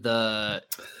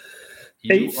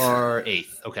are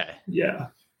 8th. Okay. Yeah.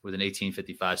 With an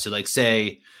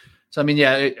 18:55.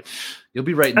 You'll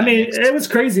be right. It was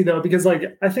crazy though, because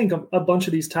I think a bunch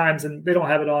of these times, and they don't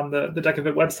have it on the Deck of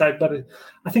It website, but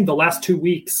I think the last 2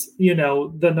 weeks,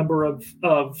 the number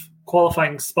of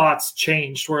qualifying spots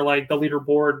changed where the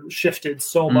leaderboard shifted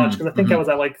so much. Cause I think I was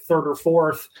at 3rd or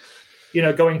 4th,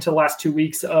 going to the last 2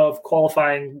 weeks of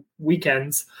qualifying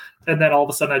weekends. And then all of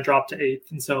a sudden I dropped to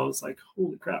 8th. And so I was like,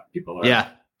 holy crap, people are. Yeah.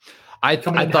 I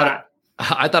thought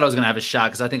I was going to have a shot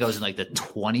because I think I was in the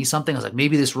 20 something. I was like,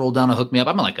 maybe this roll down will hook me up.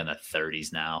 I'm in the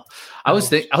 30s now. I was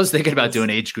thinking about doing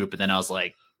age group, but then I was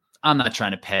like, I'm not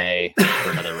trying to pay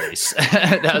for another race.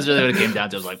 That was really what it came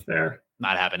down to. I was like, fair.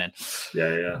 Not happening.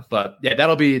 Yeah. But yeah,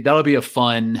 that'll be a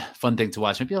fun thing to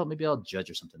watch. Maybe I'll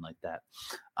judge or something like that.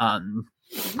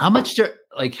 How much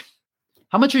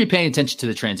are you paying attention to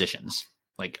the transitions?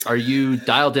 Are you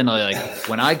dialed in?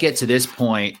 When I get to this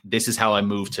point, this is how I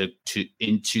move to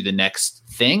into the next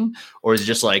thing, or is it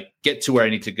just get to where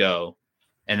I need to go,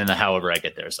 and then however I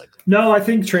get there is No, I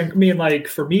think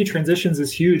for me, transitions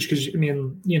is huge because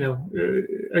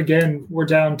again, we're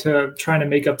down to trying to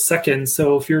make up seconds.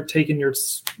 So if you're taking your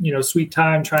sweet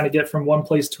time trying to get from one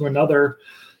place to another,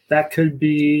 that could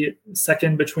be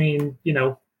second between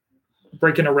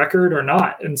breaking a record or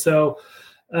not, and so.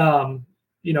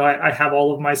 I have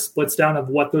all of my splits down of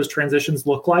what those transitions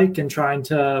look like and trying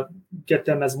to get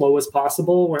them as low as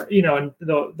possible where, and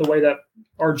the way that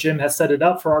our gym has set it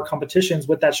up for our competitions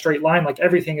with that straight line,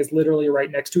 everything is literally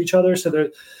right next to each other. So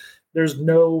there's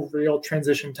no real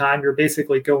transition time. You're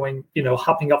basically going,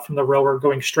 hopping up from the rower,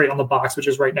 going straight on the box, which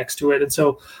is right next to it. And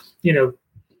so,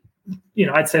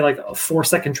 I'd say a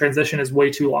 4-second transition is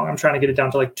way too long. I'm trying to get it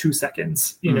down to 2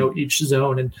 seconds, each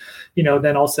zone. And,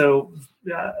 then also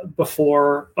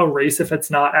before a race, if it's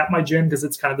not at my gym, because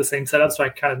it's kind of the same setup. So I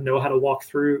kind of know how to walk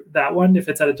through that one. If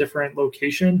it's at a different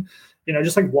location,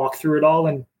 just walk through it all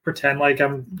and pretend like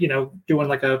I'm, doing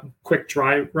like a quick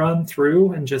dry run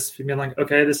through and just being like,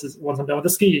 okay, this is once I'm done with the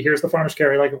ski, here's the farmer's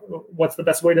carry. Like, what's the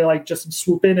best way to like just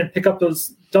swoop in and pick up those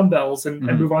dumbbells and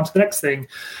move on to the next thing.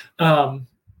 And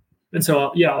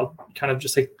so, I'll kind of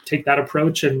just like take that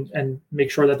approach and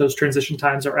make sure that those transition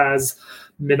times are as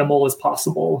minimal as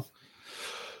possible.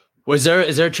 Is there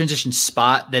a transition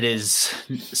spot that is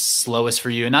slowest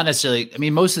for you? And not necessarily, I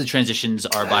mean, most of the transitions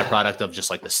are a byproduct of just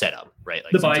like the setup, right?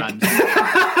 Like the bike.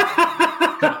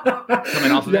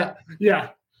 Coming off of it?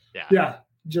 Yeah.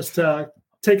 Just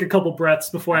take a couple breaths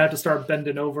before I have to start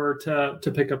bending over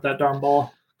to pick up that darn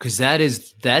ball. Because I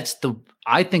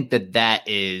think that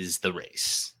is the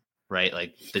race, right?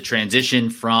 Like the transition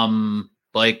from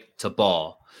bike to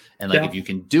ball. And like, if you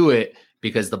can do it,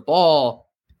 because the ball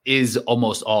is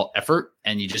almost all effort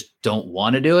and you just don't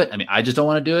want to do it. I mean, I just don't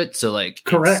want to do it. So like,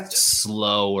 correct. It's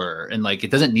slower, and like,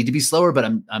 it doesn't need to be slower, but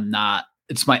I'm not,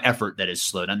 it's my effort that is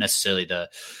slow, not necessarily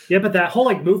but that whole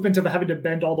like movement of having to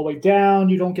bend all the way down,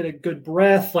 you don't get a good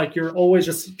breath. Like you're always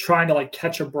just trying to like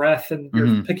catch a breath, and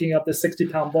you're picking up this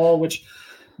 60-pound ball, which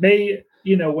may,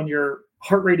 when your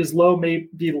heart rate is low, may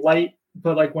be light.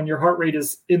 But like when your heart rate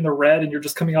is in the red and you're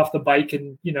just coming off the bike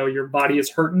and, your body is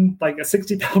hurting, like a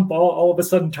 60-pound ball all of a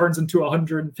sudden turns into a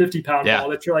 150-pound ball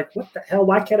that you're like, what the hell?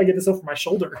 Why can't I get this over my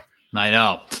shoulder? I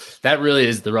know. That really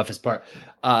is the roughest part.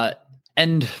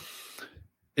 And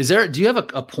do you have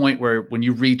a point where when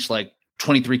you reach like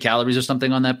 23 calories or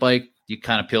something on that bike, you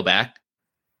kind of peel back?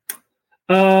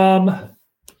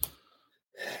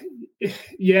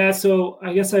 Yeah. So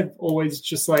I guess I've always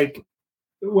just like,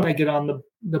 when I get on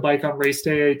the bike on race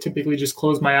day, I typically just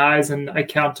close my eyes and I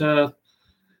count a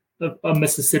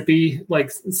Mississippi, like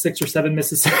 6 or 7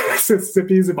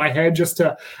 Mississippis in my head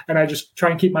and I just try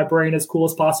and keep my brain as cool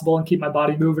as possible and keep my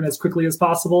body moving as quickly as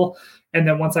possible. And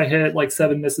then once I hit like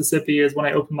 7 Mississippi is when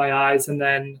I open my eyes. And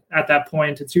then at that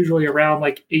point, it's usually around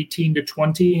like 18 to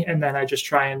 20. And then I just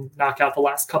try and knock out the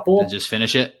last couple. And just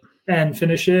finish it. And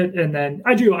then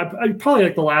I probably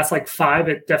like the last like 5,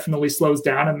 it definitely slows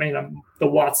down. I mean, the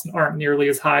watts aren't nearly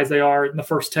as high as they are in the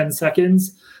first 10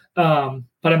 seconds. But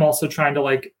I'm also trying to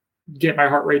like get my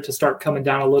heart rate to start coming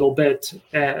down a little bit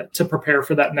to prepare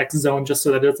for that next zone, just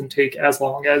so that it doesn't take as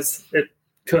long as it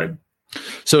could.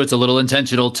 So it's a little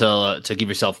intentional to give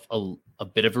yourself a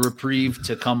bit of a reprieve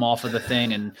to come off of the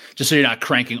thing, and just so you're not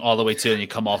cranking all the way to it and you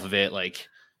come off of it like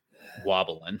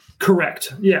wobbling.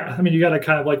 Correct. Yeah. I mean, you got to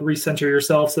kind of like recenter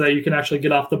yourself so that you can actually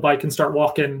get off the bike and start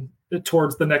walking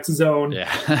towards the next zone.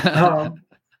 Yeah.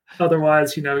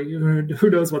 Otherwise, who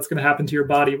knows what's going to happen to your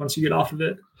body once you get off of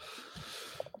it.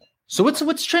 So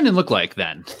what's training look like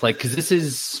then? Like, cause this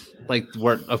is like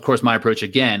where, of course, my approach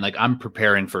again, like I'm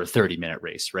preparing for a 30-minute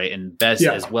race, right? And as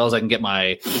well as I can get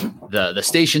the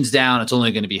stations down, it's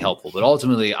only going to be helpful, but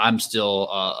ultimately I'm still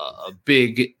a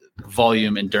big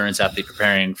volume endurance athlete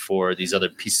preparing for these other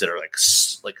pieces that are like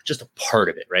just a part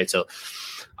of it, right? So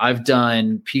I've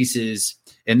done pieces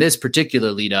in this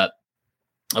particular lead up.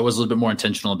 I was a little bit more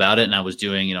intentional about it, and I was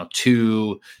doing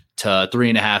 2 to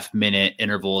 3.5 minute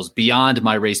intervals beyond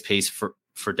my race pace for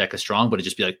Deca Strong, but it'd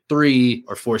just be like 3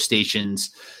 or 4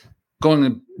 stations,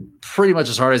 going pretty much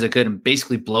as hard as I could and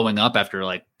basically blowing up after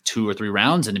like 2 or 3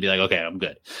 rounds, and to be like, okay, I'm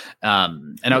good.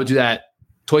 And I would do that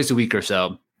twice a week or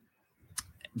so,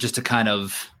 just to kind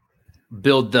of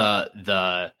build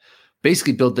the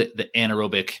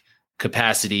anaerobic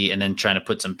capacity, and then trying to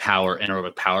put some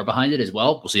anaerobic power behind it as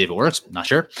well. We'll see if it works. Not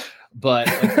sure, but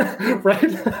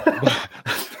right.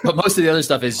 But most of the other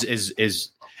stuff is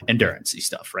endurance-y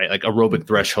stuff, right? Like aerobic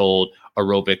threshold,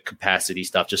 aerobic capacity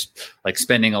stuff, just like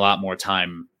spending a lot more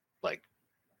time like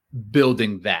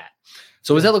building that.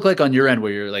 So what does that look like on your end,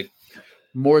 where you're like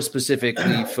more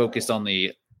specifically focused on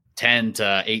the 10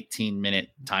 to 18 minute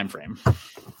time frame?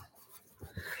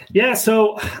 Yeah.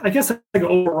 So I guess like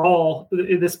overall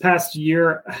this past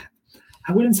year,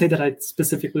 I wouldn't say that I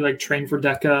specifically like train for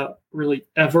Deca really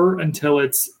ever until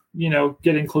it's,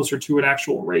 getting closer to an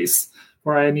actual race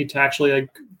where I need to actually like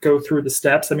go through the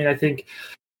steps. I mean, I think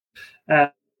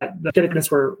at the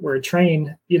fitness where I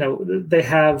train, they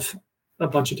have a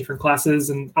bunch of different classes,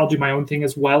 and I'll do my own thing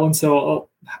as well. And so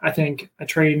I think I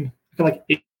train like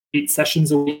 8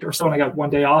 sessions a week or so, and I got 1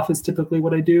 day off is typically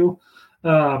what I do.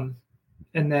 And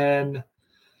then,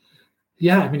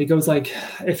 I mean, it goes like,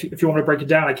 if you want to break it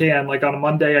down, I can. Like on a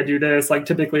Monday, I do this. Like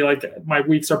typically, like my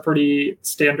weeks are pretty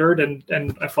standard,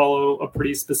 and I follow a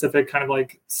pretty specific kind of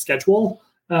like schedule.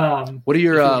 What are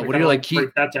your like key?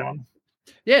 Break that down.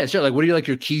 Yeah, sure. Like, what are your like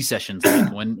your key sessions?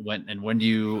 Like when do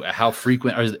you? How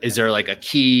frequent? Or is there like a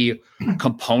key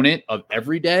component of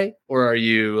every day, or are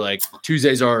you like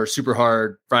Tuesdays are super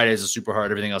hard, Fridays are super hard,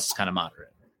 everything else is kind of moderate?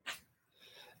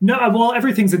 No, well,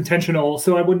 everything's intentional.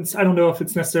 So I don't know if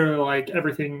it's necessarily like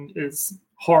everything is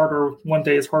hard or one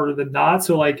day is harder than not.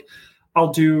 So like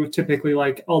I'll do typically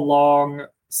like a long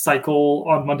cycle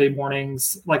on Monday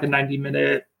mornings, like a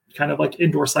 90-minute kind of like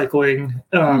indoor cycling,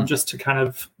 just to kind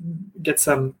of get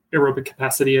some aerobic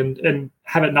capacity and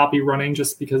have it not be running,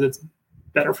 just because it's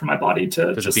better for my body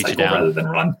to just cycle rather than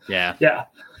run. Yeah. Yeah.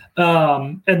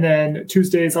 And then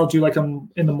Tuesdays I'll do like in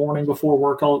the morning before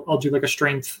work, I'll do like a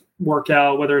strength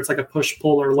workout, whether it's like a push,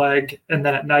 pull, or leg. And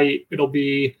then at night it'll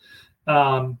be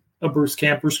a Bruce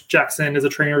camp. Bruce Jackson is a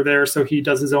trainer there, so he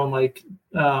does his own like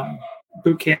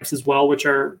boot camps as well, which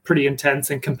are pretty intense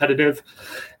and competitive.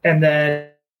 And then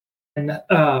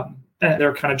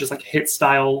they're kind of just like HIIT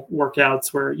style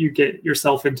workouts where you get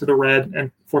yourself into the red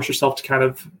and force yourself to kind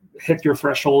of hit your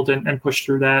threshold and push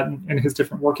through that and his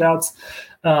different workouts.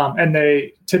 And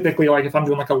they typically, like if I'm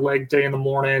doing like a leg day in the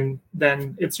morning,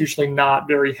 then it's usually not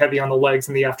very heavy on the legs.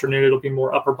 In the afternoon, it'll be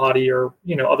more upper body or,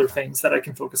 other things that I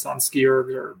can focus on, ski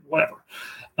or whatever.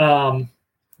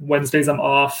 Wednesdays I'm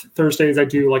off. Thursdays I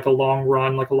do like a long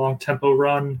run, like a long tempo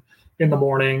run in the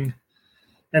morning.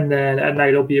 And then at night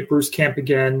it'll be at Bruce camp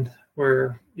again,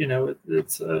 where,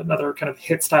 it's another kind of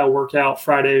HIIT style workout.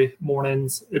 Friday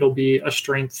mornings, it'll be a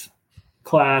strength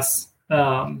class.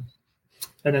 And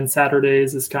then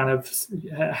Saturdays is kind of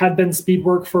had been speed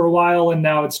work for a while, and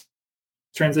now it's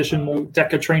transition more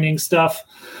DECA training stuff.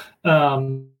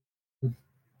 And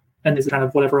is kind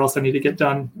of whatever else I need to get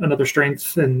done, another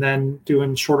strength, and then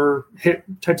doing shorter HIIT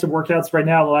types of workouts. Right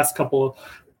now, the last couple of,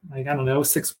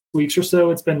 6 weeks or so,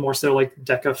 it's been more so like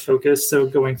DECA focused. So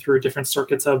going through different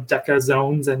circuits of DECA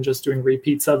zones and just doing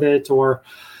repeats of it, or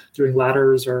doing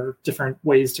ladders, or different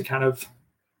ways to kind of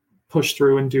push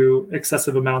through and do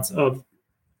excessive amounts of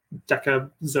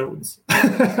DECA zones.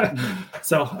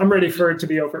 So I'm ready for it to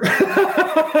be over.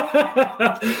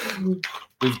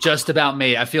 We've just about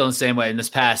made, I feel the same way in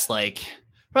this past, definitely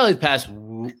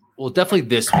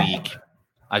this week.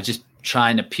 I've just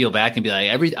trying to peel back and be like,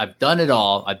 I've done it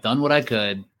all. I've done what I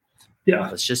could. Yeah.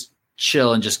 Let's just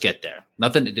chill and just get there.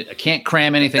 Nothing to do. I can't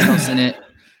cram anything else in it.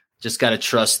 Just got to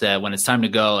trust that when it's time to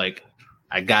go, like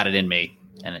I got it in me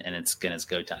and it's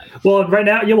go time. Well, right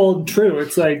now, yeah, well, true.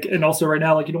 It's like, and also right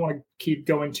now, like you don't want to keep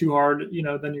going too hard, then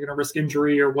you're going to risk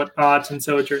injury or whatnot. And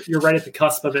so you're right at the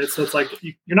cusp of it. So it's like,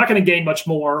 you're not going to gain much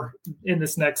more in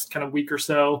this next kind of week or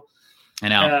so. I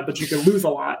know. But you can lose a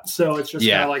lot. So it's just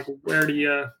kind of like, where do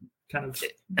you kind of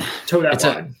toe that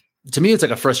line? To me, it's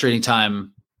like a frustrating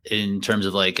time in terms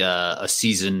of like a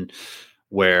season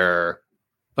where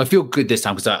I feel good this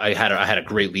time because I had a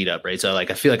great lead up, right? So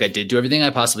like I feel like I did do everything I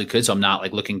possibly could. So I'm not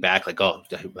like looking back like, oh,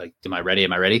 like am I ready?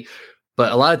 Am I ready?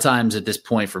 But a lot of times at this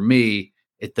point for me,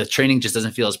 the training just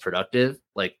doesn't feel as productive.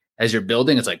 Like as you're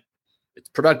building, it's like it's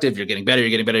productive. You're getting better,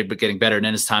 but getting better, and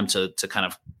then it's time to kind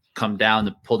of come down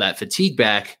to pull that fatigue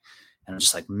back. And I'm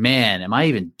just like, man, am I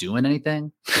even doing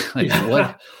anything? Like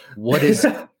what is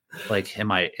like,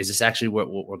 is this actually what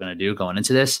we're going to do going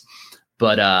into this?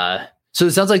 But, so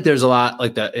it sounds like there's a lot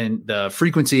like the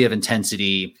frequency of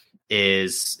intensity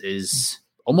is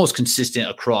almost consistent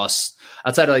across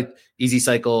outside of like easy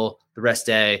cycle, the rest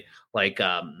day, like,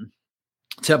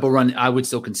 tempo run, I would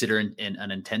still consider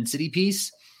an intensity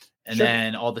piece. And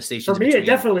then all the stations. For me, it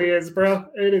definitely is, bro.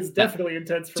 It is definitely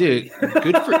intense for me.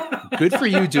 Good for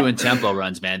you doing tempo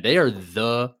runs, man. They are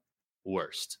the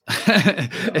worst.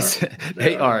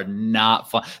 They are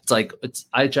not fun. It's like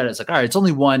I try to. It's like all right, it's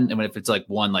only one. And if it's like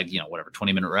one, like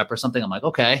 20-minute rep or something, I'm like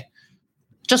okay,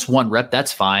 just one rep,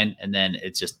 that's fine. And then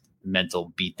it's just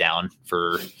mental beat down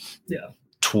for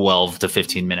 12 to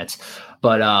 15 minutes.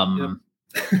 But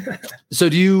so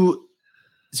do you?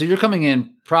 So you're coming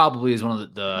in probably as one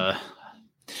of the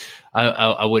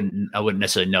I wouldn't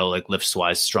necessarily know like lifts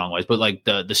wise, strong wise, but like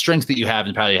the strength that you have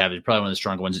and probably have is probably one of the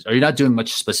stronger ones. Are you not doing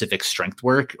much specific strength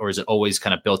work, or is it always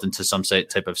kind of built into some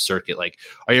type of circuit? Like,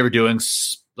 are you ever doing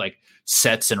like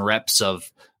sets and reps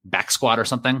of back squat or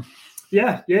something?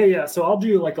 Yeah. So I'll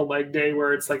do like a leg day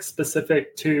where it's like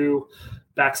specific to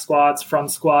back squats,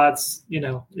 front squats.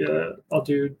 I'll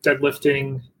do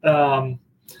deadlifting.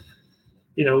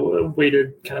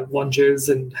 Weighted kind of lunges,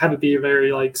 and have it be a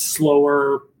very like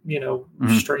slower,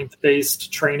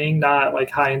 strength-based training, not like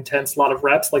high intense, a lot of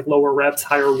reps, like lower reps,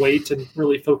 higher weight, and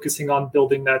really focusing on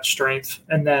building that strength.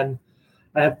 And then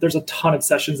there's a ton of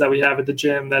sessions that we have at the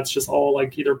gym that's just all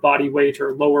like either body weight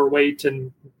or lower weight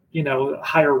and,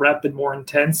 higher rep and more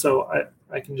intense. So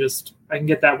I can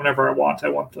get that whenever I want. I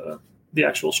want the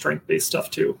actual strength-based stuff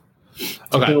too,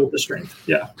 to build the strength.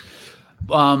 Yeah.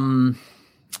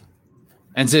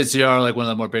 And since you are like one of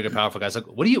the more bigger, powerful guys, like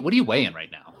what are you weighing right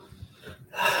now?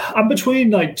 I'm between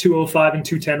like 205 and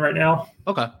 210 right now.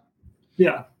 Okay.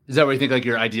 Yeah. Is that what you think like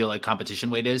your ideal like competition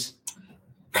weight is?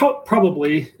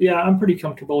 Probably. Yeah, I'm pretty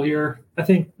comfortable here. I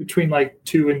think between like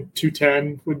 2 and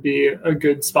 210 would be a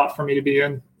good spot for me to be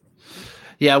in.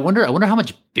 Yeah, I wonder how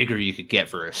much bigger you could get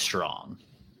for a strong.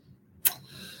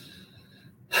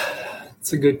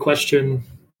 It's a good question.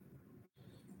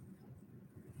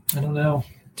 I don't know.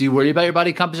 Do you worry about your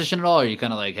body composition at all? Or are you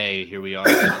kind of like, hey, here we are.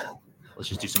 Let's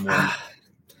just do some work?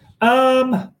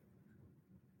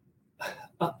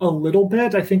 A little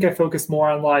bit. I think I focus more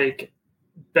on like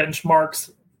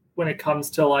benchmarks when it comes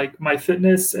to like my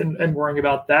fitness and worrying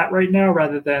about that right now,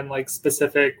 rather than like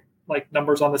specific like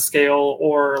numbers on the scale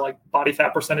or like body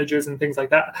fat percentages and things like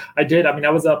that. I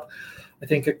was up, I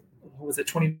think, what was it,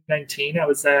 2019? I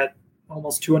was at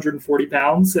almost 240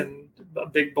 pounds and a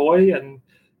big boy. And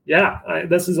yeah,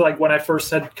 this is like when I first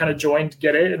had kind of joined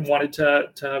Get It and wanted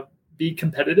to be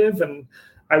competitive. And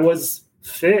I was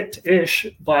fit-ish,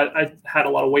 but I had a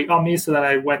lot of weight on me. So then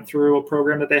I went through a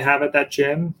program that they have at that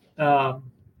gym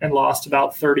and lost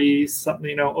about 30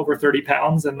 something, over 30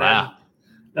 pounds. And then,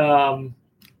 wow.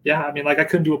 Yeah, I mean, like I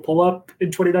couldn't do a pull-up in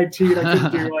 2019. I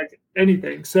couldn't do like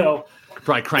anything. So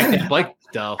probably crank that bike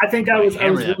though. I think I was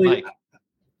really,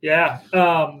 yeah.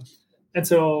 And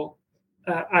so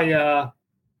I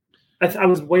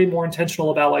was way more intentional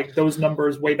about like those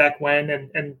numbers way back when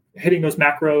and hitting those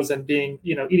macros and being,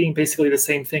 eating basically the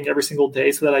same thing every single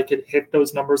day so that I could hit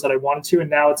those numbers that I wanted to. And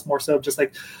now it's more so just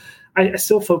like, I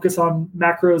still focus on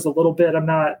macros a little bit. I'm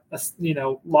not,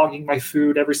 logging my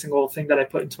food, every single thing that I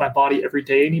put into my body every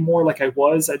day anymore like I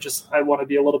was. I want to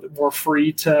be a little bit more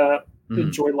free to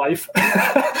enjoy life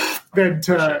than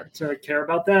to care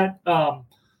about that.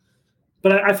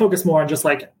 But I focus more on just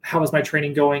like, how is my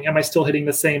training going? Am I still hitting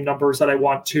the same numbers that I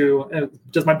want to?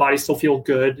 Does my body still feel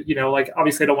good? Like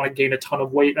obviously I don't want to gain a ton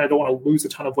of weight and I don't want to lose a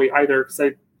ton of weight either, because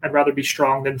I'd rather be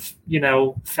strong than,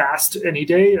 fast any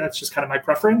day. That's just kind of my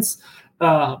preference.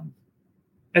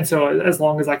 And so as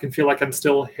long as I can feel like I'm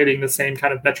still hitting the same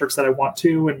kind of metrics that I want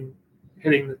to, and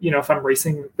hitting, if I'm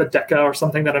racing the DECA or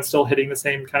something, that I'm still hitting the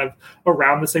same kind of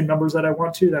around the same numbers that I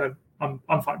want to, then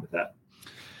I'm fine with that.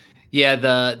 Yeah,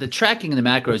 the tracking and the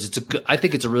macros, I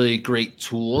think it's a really great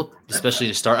tool, especially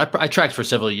to start. I tracked for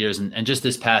several years, and just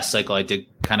this past cycle, I did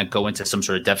kind of go into some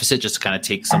sort of deficit just to kind of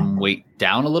take some weight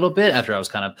down a little bit after I was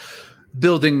kind of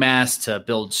building mass to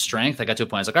build strength. I got to a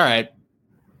point, I was like, all right,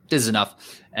 this is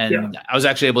enough. And I was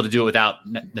actually able to do it without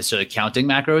necessarily counting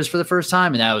macros for the first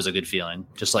time, and that was a good feeling,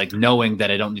 just like knowing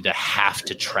that I don't need to have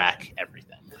to track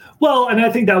everything. Well, and I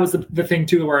think that was the thing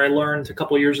too, where I learned a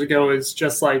couple of years ago is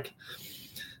just like,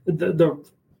 the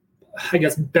I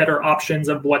guess better options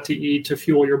of what to eat to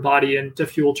fuel your body and to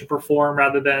fuel to perform,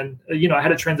 rather than, I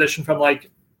had a transition from like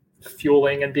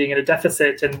fueling and being in a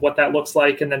deficit and what that looks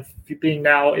like, and then being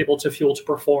now able to fuel to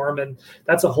perform. And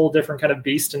that's a whole different kind of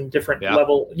beast and different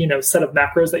level, set of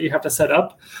macros that you have to set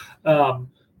up. And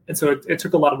so it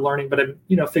took a lot of learning, but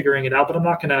I'm, figuring it out, but I'm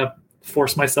not going to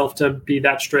force myself to be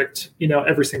that strict,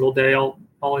 every single day.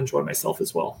 I'll enjoy myself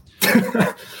as well.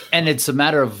 And it's a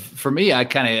matter of, for me, I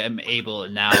kind of am able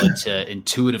now to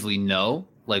intuitively know,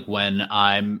 like when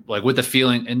I'm like with the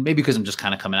feeling, and maybe because I'm just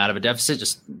kind of coming out of a deficit,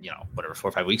 just, 4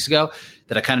 or 5 weeks ago,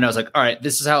 that I kind of know, it's like, all right,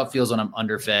 this is how it feels when I'm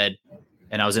underfed.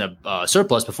 And I was in a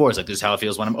surplus before. It's like, this is how it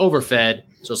feels when I'm overfed.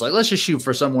 So it's like, let's just shoot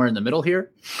for somewhere in the middle here.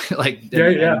 Like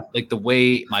the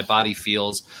way my body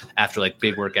feels after like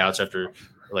big workouts, after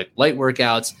like light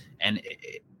workouts. And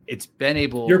it's been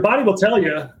able. Your body will tell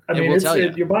you. I mean,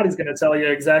 your body's going to tell you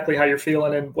exactly how you're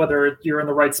feeling and whether you're in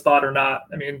the right spot or not.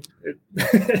 I mean,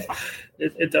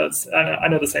 it does. I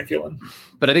know the same feeling.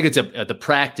 But I think it's the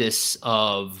practice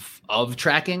of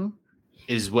tracking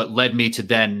is what led me to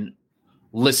then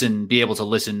be able to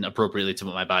listen appropriately to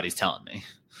what my body's telling me.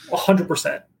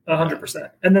 100%.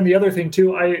 And then the other thing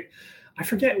too, I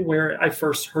forget where I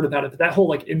first heard about it, but that whole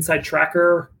like Inside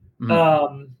Tracker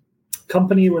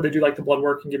company where they do like the blood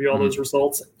work and give you all those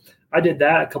results. I did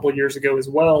that a couple of years ago as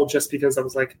well, just because I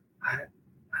was like, I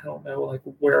don't know, like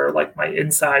where like my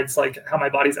insides, like how my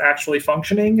body's actually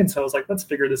functioning. And so I was like, let's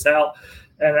figure this out.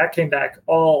 And that came back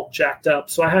all jacked up.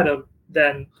 So I had to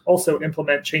then also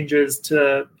implement changes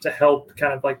to help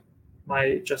kind of like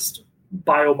my just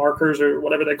biomarkers or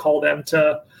whatever they call them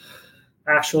to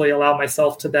actually allow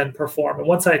myself to then perform. And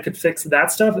once I could fix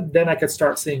that stuff, then I could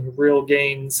start seeing real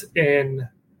gains in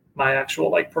my actual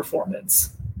like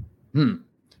performance.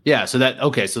 Yeah. So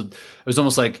it was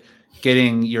almost like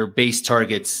getting your base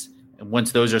targets. And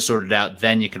once those are sorted out,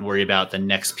 then you can worry about the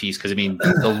next piece. Cause I mean,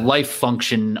 the life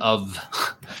function of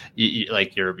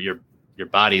like your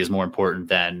body is more important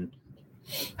than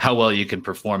how well you can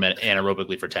perform it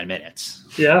anaerobically for 10 minutes.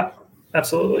 Yeah,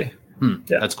 absolutely.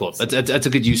 Yeah. That's cool. That's a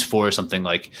good use for something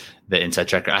like the Insight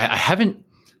Tracker. I haven't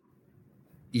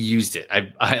used it.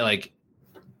 I've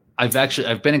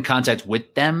been in contact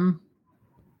with them,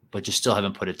 but just still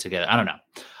haven't put it together. I don't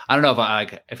know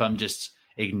if I'm just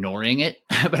ignoring it,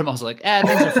 but I'm also like,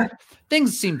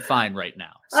 things seem fine right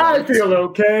now. So I feel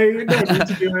okay. No need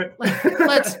to do it.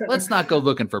 let's not go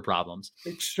looking for problems.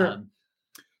 Sure.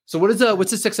 So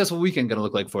what's a successful weekend going to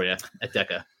look like for you at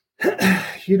DEKA?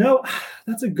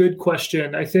 That's a good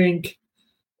question. I think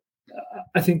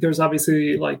there's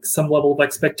obviously like some level of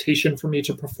expectation for me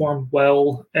to perform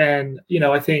well. And,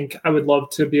 I think I would love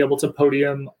to be able to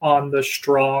podium on the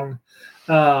strong.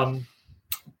 But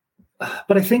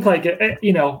I think I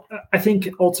think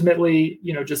ultimately,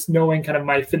 just knowing kind of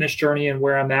my finish journey and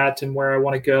where I'm at and where I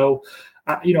want to go,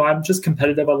 I'm just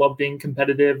competitive. I love being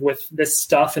competitive with this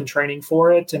stuff and training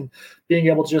for it and being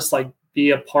able to just like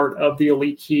be a part of the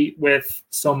elite heat with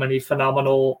so many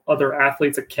phenomenal other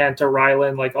athletes like Kent or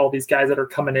Rylan, like all these guys that are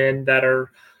coming in that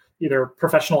are either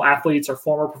professional athletes or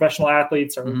former professional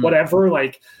athletes or whatever,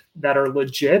 like that are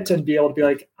legit, and be able to be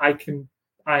like, I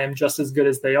am just as good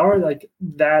as they are. Like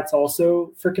that's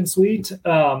also freaking sweet.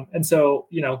 And so,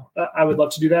 I would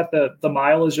love to do that. The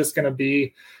mile is just going to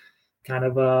be kind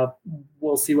of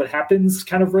we'll see what happens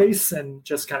kind of race, and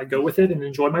just kind of go with it and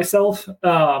enjoy myself.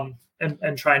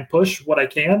 And try and push what I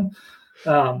can.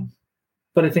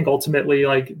 But I think ultimately,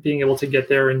 like being able to get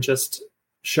there and just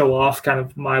show off kind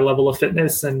of my level of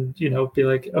fitness and, be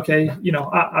like, okay,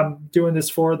 I'm doing this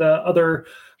for the other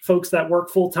folks that work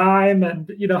full time and,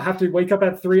 have to wake up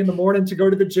at 3 a.m. to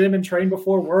go to the gym and train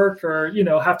before work, or,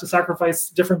 have to sacrifice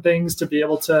different things to be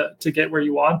able to get where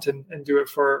you want and do it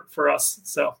for us.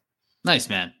 So. Nice,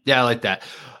 man. Yeah, I like that.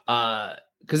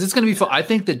 'Cause it's going to be fun. I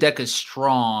think the DEKA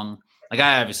Strong. Like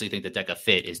I obviously think the DEKA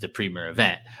Fit is the premier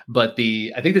event, but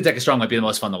I think the DEKA Strong might be the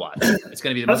most fun to watch. It's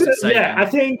going to be the most exciting. Yeah, I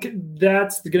think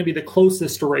that's going to be the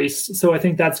closest race. So I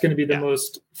think that's going to be the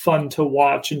most fun to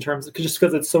watch in terms of just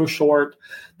because it's so short.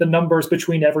 The numbers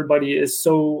between everybody is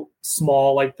so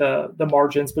small. Like the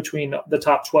margins between the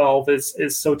top 12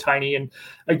 is so tiny. And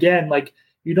again, like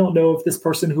you don't know if this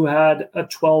person who had a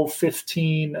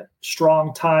 12:15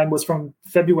 strong time was from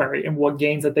February and what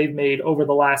gains that they've made over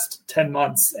the last 10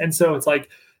 months. And so it's like,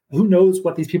 who knows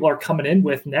what these people are coming in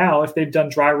with now, if they've done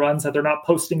dry runs that they're not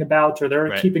posting about, or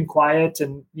they're keeping quiet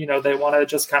and, they want to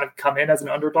just kind of come in as an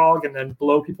underdog and then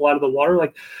blow people out of the water.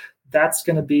 Like that's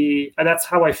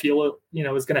how I feel,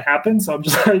 is going to happen. So I'm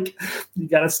just like, you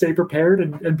got to stay prepared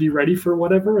and be ready for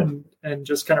whatever, and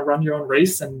just kind of run your own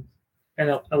race and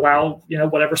allow,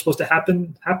 whatever's supposed to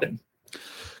happen.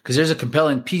 Because there's a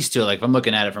compelling piece to it. Like if I'm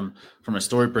looking at it from a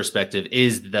story perspective,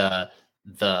 is the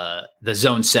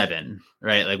Zone 7,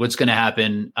 right? Like what's going to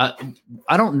happen? I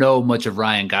don't know much of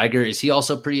Ryan Geiger. Is he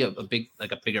also a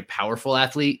bigger, powerful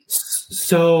athlete?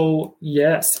 So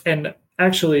yes. And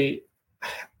actually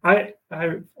I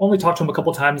only talked to him a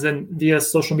couple of times and via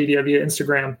social media, via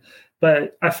Instagram,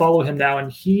 but I follow him now,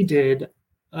 and he did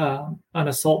an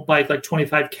assault bike, like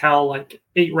 25 cal, like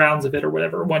 8 rounds of it or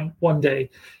whatever one day.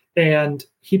 And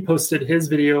he posted his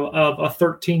video of a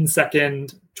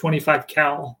 13-second 25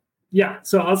 cal. Yeah.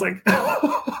 So I was like,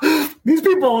 these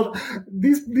people,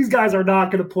 these guys are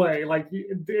not going to play. Like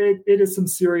it is some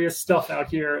serious stuff out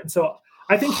here. And so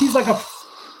I think he's like I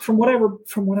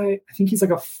think he's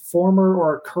like a former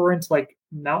or a current like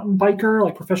mountain biker,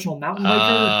 like professional mountain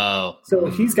biker. So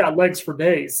he's got legs for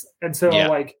days. And so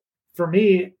like, for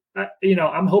me,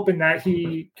 I'm hoping that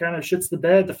he kind of shits the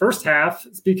bed the first half,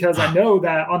 because I know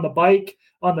that on the bike,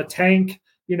 on the tank,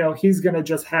 he's going to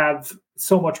just have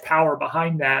so much power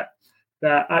behind that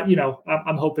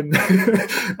I'm hoping,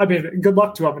 I mean, good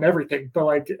luck to him and everything, but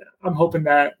like, I'm hoping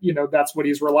that, that's what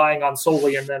he's relying on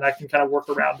solely, and then I can kind of work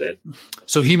around it.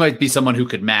 So he might be someone who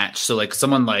could match. So like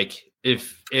someone like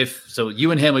if so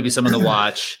you and him would be someone to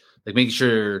watch, like making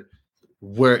sure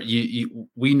where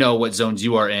we know what zones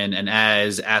you are in, and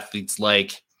as athletes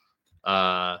like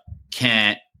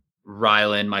Kent,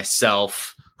 Rylan,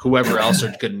 myself, whoever else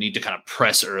are going to need to kind of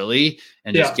press early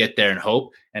and just get there and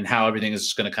hope, and how everything is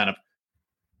just going to kind of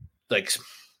like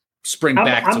spring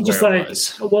back to where it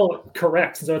was. Well,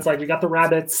 correct. So it's like we got the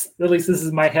rabbits, at least this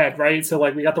is my head, right? So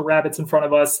like we got the rabbits in front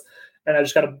of us, and I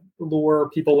just got to lure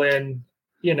people in,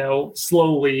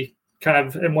 slowly kind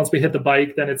of, and once we hit the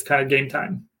bike, then it's kind of game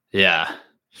time. Yeah.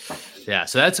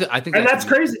 So I think that's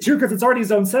crazy too, because it's already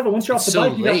zone 7. Once you're off the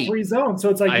bike, you got 3 zones. So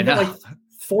it's like you got like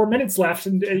 4 minutes left,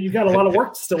 and you got a lot of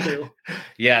work to still do.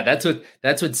 Yeah, that's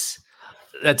what's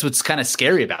kind of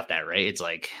scary about that, right? It's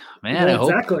like, man, I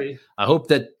hope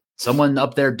that someone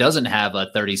up there doesn't have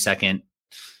a 30-second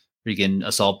freaking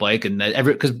assault bike, and that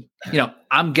because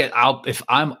if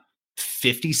I'm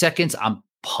 50 seconds, I'm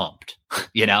pumped,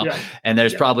 and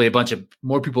there's probably a bunch of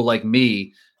more people like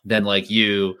me than like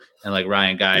you and like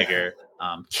Ryan Geiger.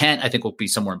 Kent, I think, will be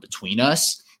somewhere in between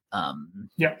us.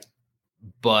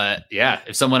 But yeah,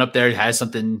 if someone up there has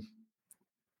something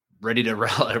ready to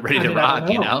rock,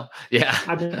 yeah.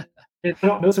 I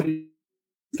don't know some of these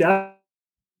guys.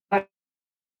 I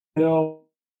know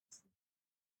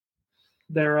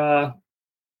their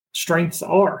strengths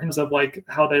are in terms of like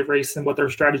how they race and what their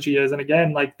strategy is. And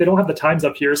again, like they don't have the times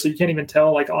up here, so you can't even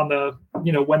tell like on the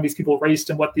when these people raced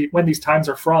and when these times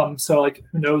are from. So like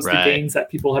who knows the gains that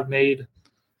people have made.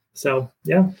 So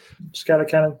yeah, just gotta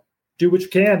kind of do what you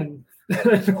can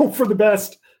and hope for the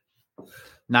best.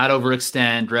 Not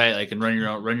overextend, right? Like, and run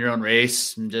your own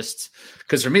race, and just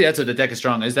because for me, that's what the DEKA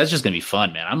Strong is. That's just gonna be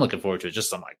fun, man. I'm looking forward to it.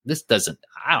 I'm like,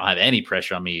 I don't have any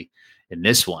pressure on me in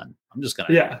this one. I'm just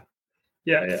gonna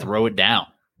throw it down,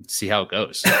 see how it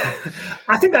goes.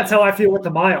 I think that's how I feel with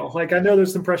the mile. Like, I know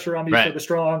there's some pressure on me for the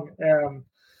Strong,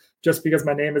 just because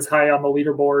my name is high on the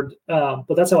leaderboard.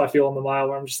 But that's how I feel on the mile,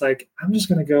 where I'm just like, I'm just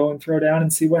going to go and throw down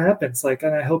and see what happens. Like,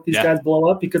 and I hope these guys blow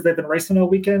up, because they've been racing all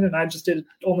weekend and I just did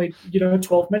only,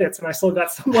 12 minutes and I still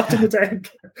got some left in the tank.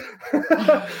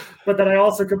 But then I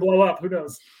also could blow up. Who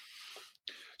knows?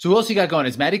 So who else you got going?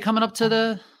 Is Maddie coming up to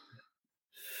the?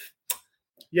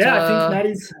 Yeah, I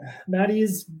think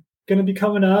Maddie's going to be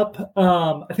coming up.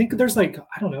 I think there's 12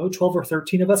 or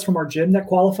 13 of us from our gym that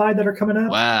qualified that are coming up.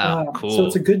 Wow, cool. So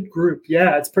it's a good group.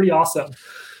 Yeah, it's pretty awesome.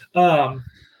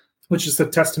 Which is a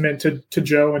testament to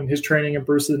Joe and his training, and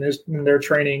Bruce and their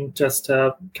training, just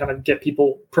to kind of get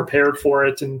people prepared for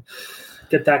it and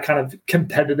get that kind of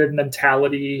competitive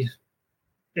mentality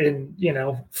in,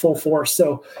 full force.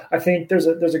 So I think there's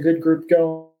a good group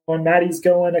going. Maddie's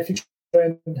going. I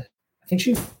think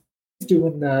she's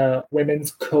doing the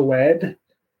women's co-ed,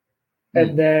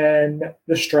 and then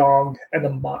the Strong,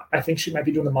 and I think she might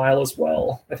be doing the mile as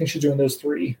well. I think she's doing those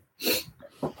three.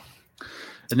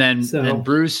 And then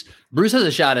Bruce has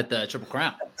a shot at the Triple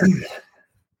Crown.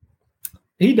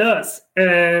 He does,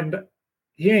 and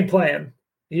he ain't playing.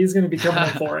 He's going to be coming in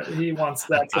for it. He wants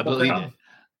that Triple Crown.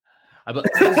 I believe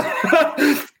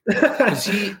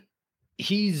it.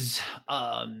 He's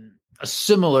a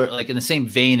similar, like in the same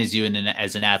vein as you, and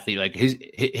as an athlete, like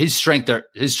his strengths are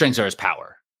his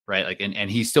power, right? Like,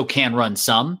 and he still can run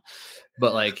some,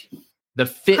 but like the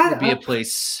fit would be a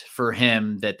place for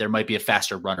him that there might be a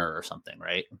faster runner or something,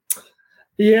 right?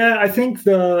 Yeah, I think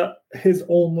his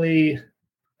only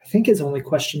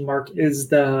question mark is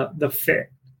the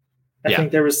fit. I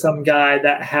think there was some guy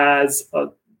that has a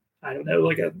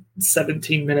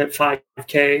 17-minute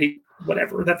 5K,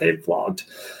 whatever, that they've vlogged.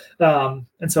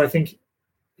 And so I think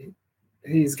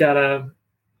he's got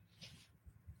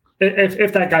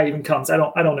if that guy even comes, I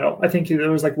don't know. I think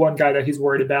there was one guy that he's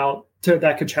worried about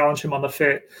that could challenge him on the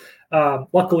fit.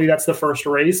 Luckily that's the first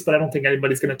race, but I don't think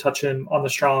anybody's going to touch him on the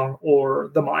Strong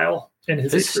or the mile in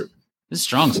his age group. This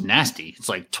Strong's nasty. It's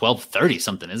like 12:30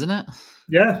 something, isn't it?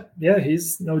 Yeah.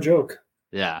 He's no joke.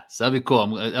 Yeah. So that'd be cool.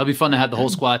 That'll be fun to have the whole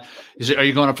squad. Are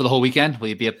you going up for the whole weekend? Will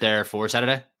you be up there for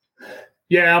Saturday?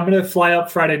 Yeah, I'm going to fly up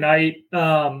Friday night,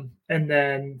 and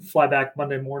then fly back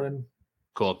Monday morning.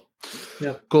 Cool.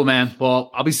 Yeah. Cool, man.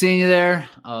 Well, I'll be seeing you there.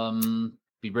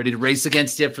 Be ready to race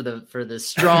against you for the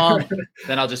Strong.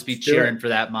 Then I'll just be cheering for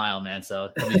that mile, man. So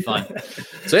it'll be fun.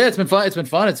 So yeah, it's been fun.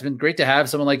 It's been great to have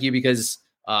someone like you, because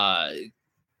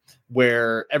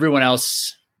where everyone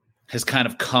else has kind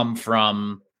of come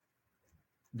from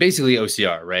basically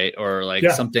OCR, right? Or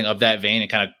something of that vein, and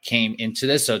kind of came into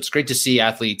this. So it's great to see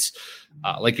athletes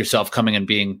like yourself coming and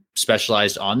being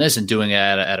specialized on this and doing it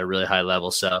at a really high level.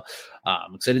 So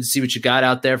I'm excited to see what you got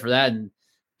out there for that. And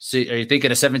see, are you thinking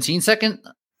a 17-second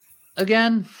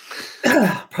again?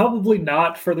 Probably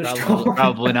not for the Strong.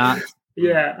 Probably not.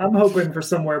 Yeah, I'm hoping for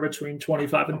somewhere between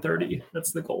 25 and 30.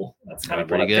 That's the goal. That's kind of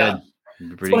pretty good.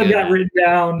 That's what I've got written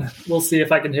down. We'll see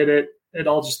if I can hit it. It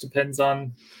all just depends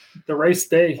on the race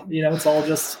day. It's all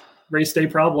just race day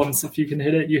problems. If you can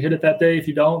hit it, you hit it that day. If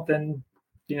you don't, then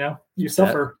you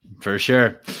suffer. Yeah, for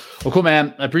sure. Well, cool,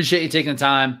 man. I appreciate you taking the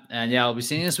time, and I'll be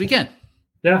seeing you this weekend.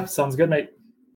 Yeah, sounds good, mate.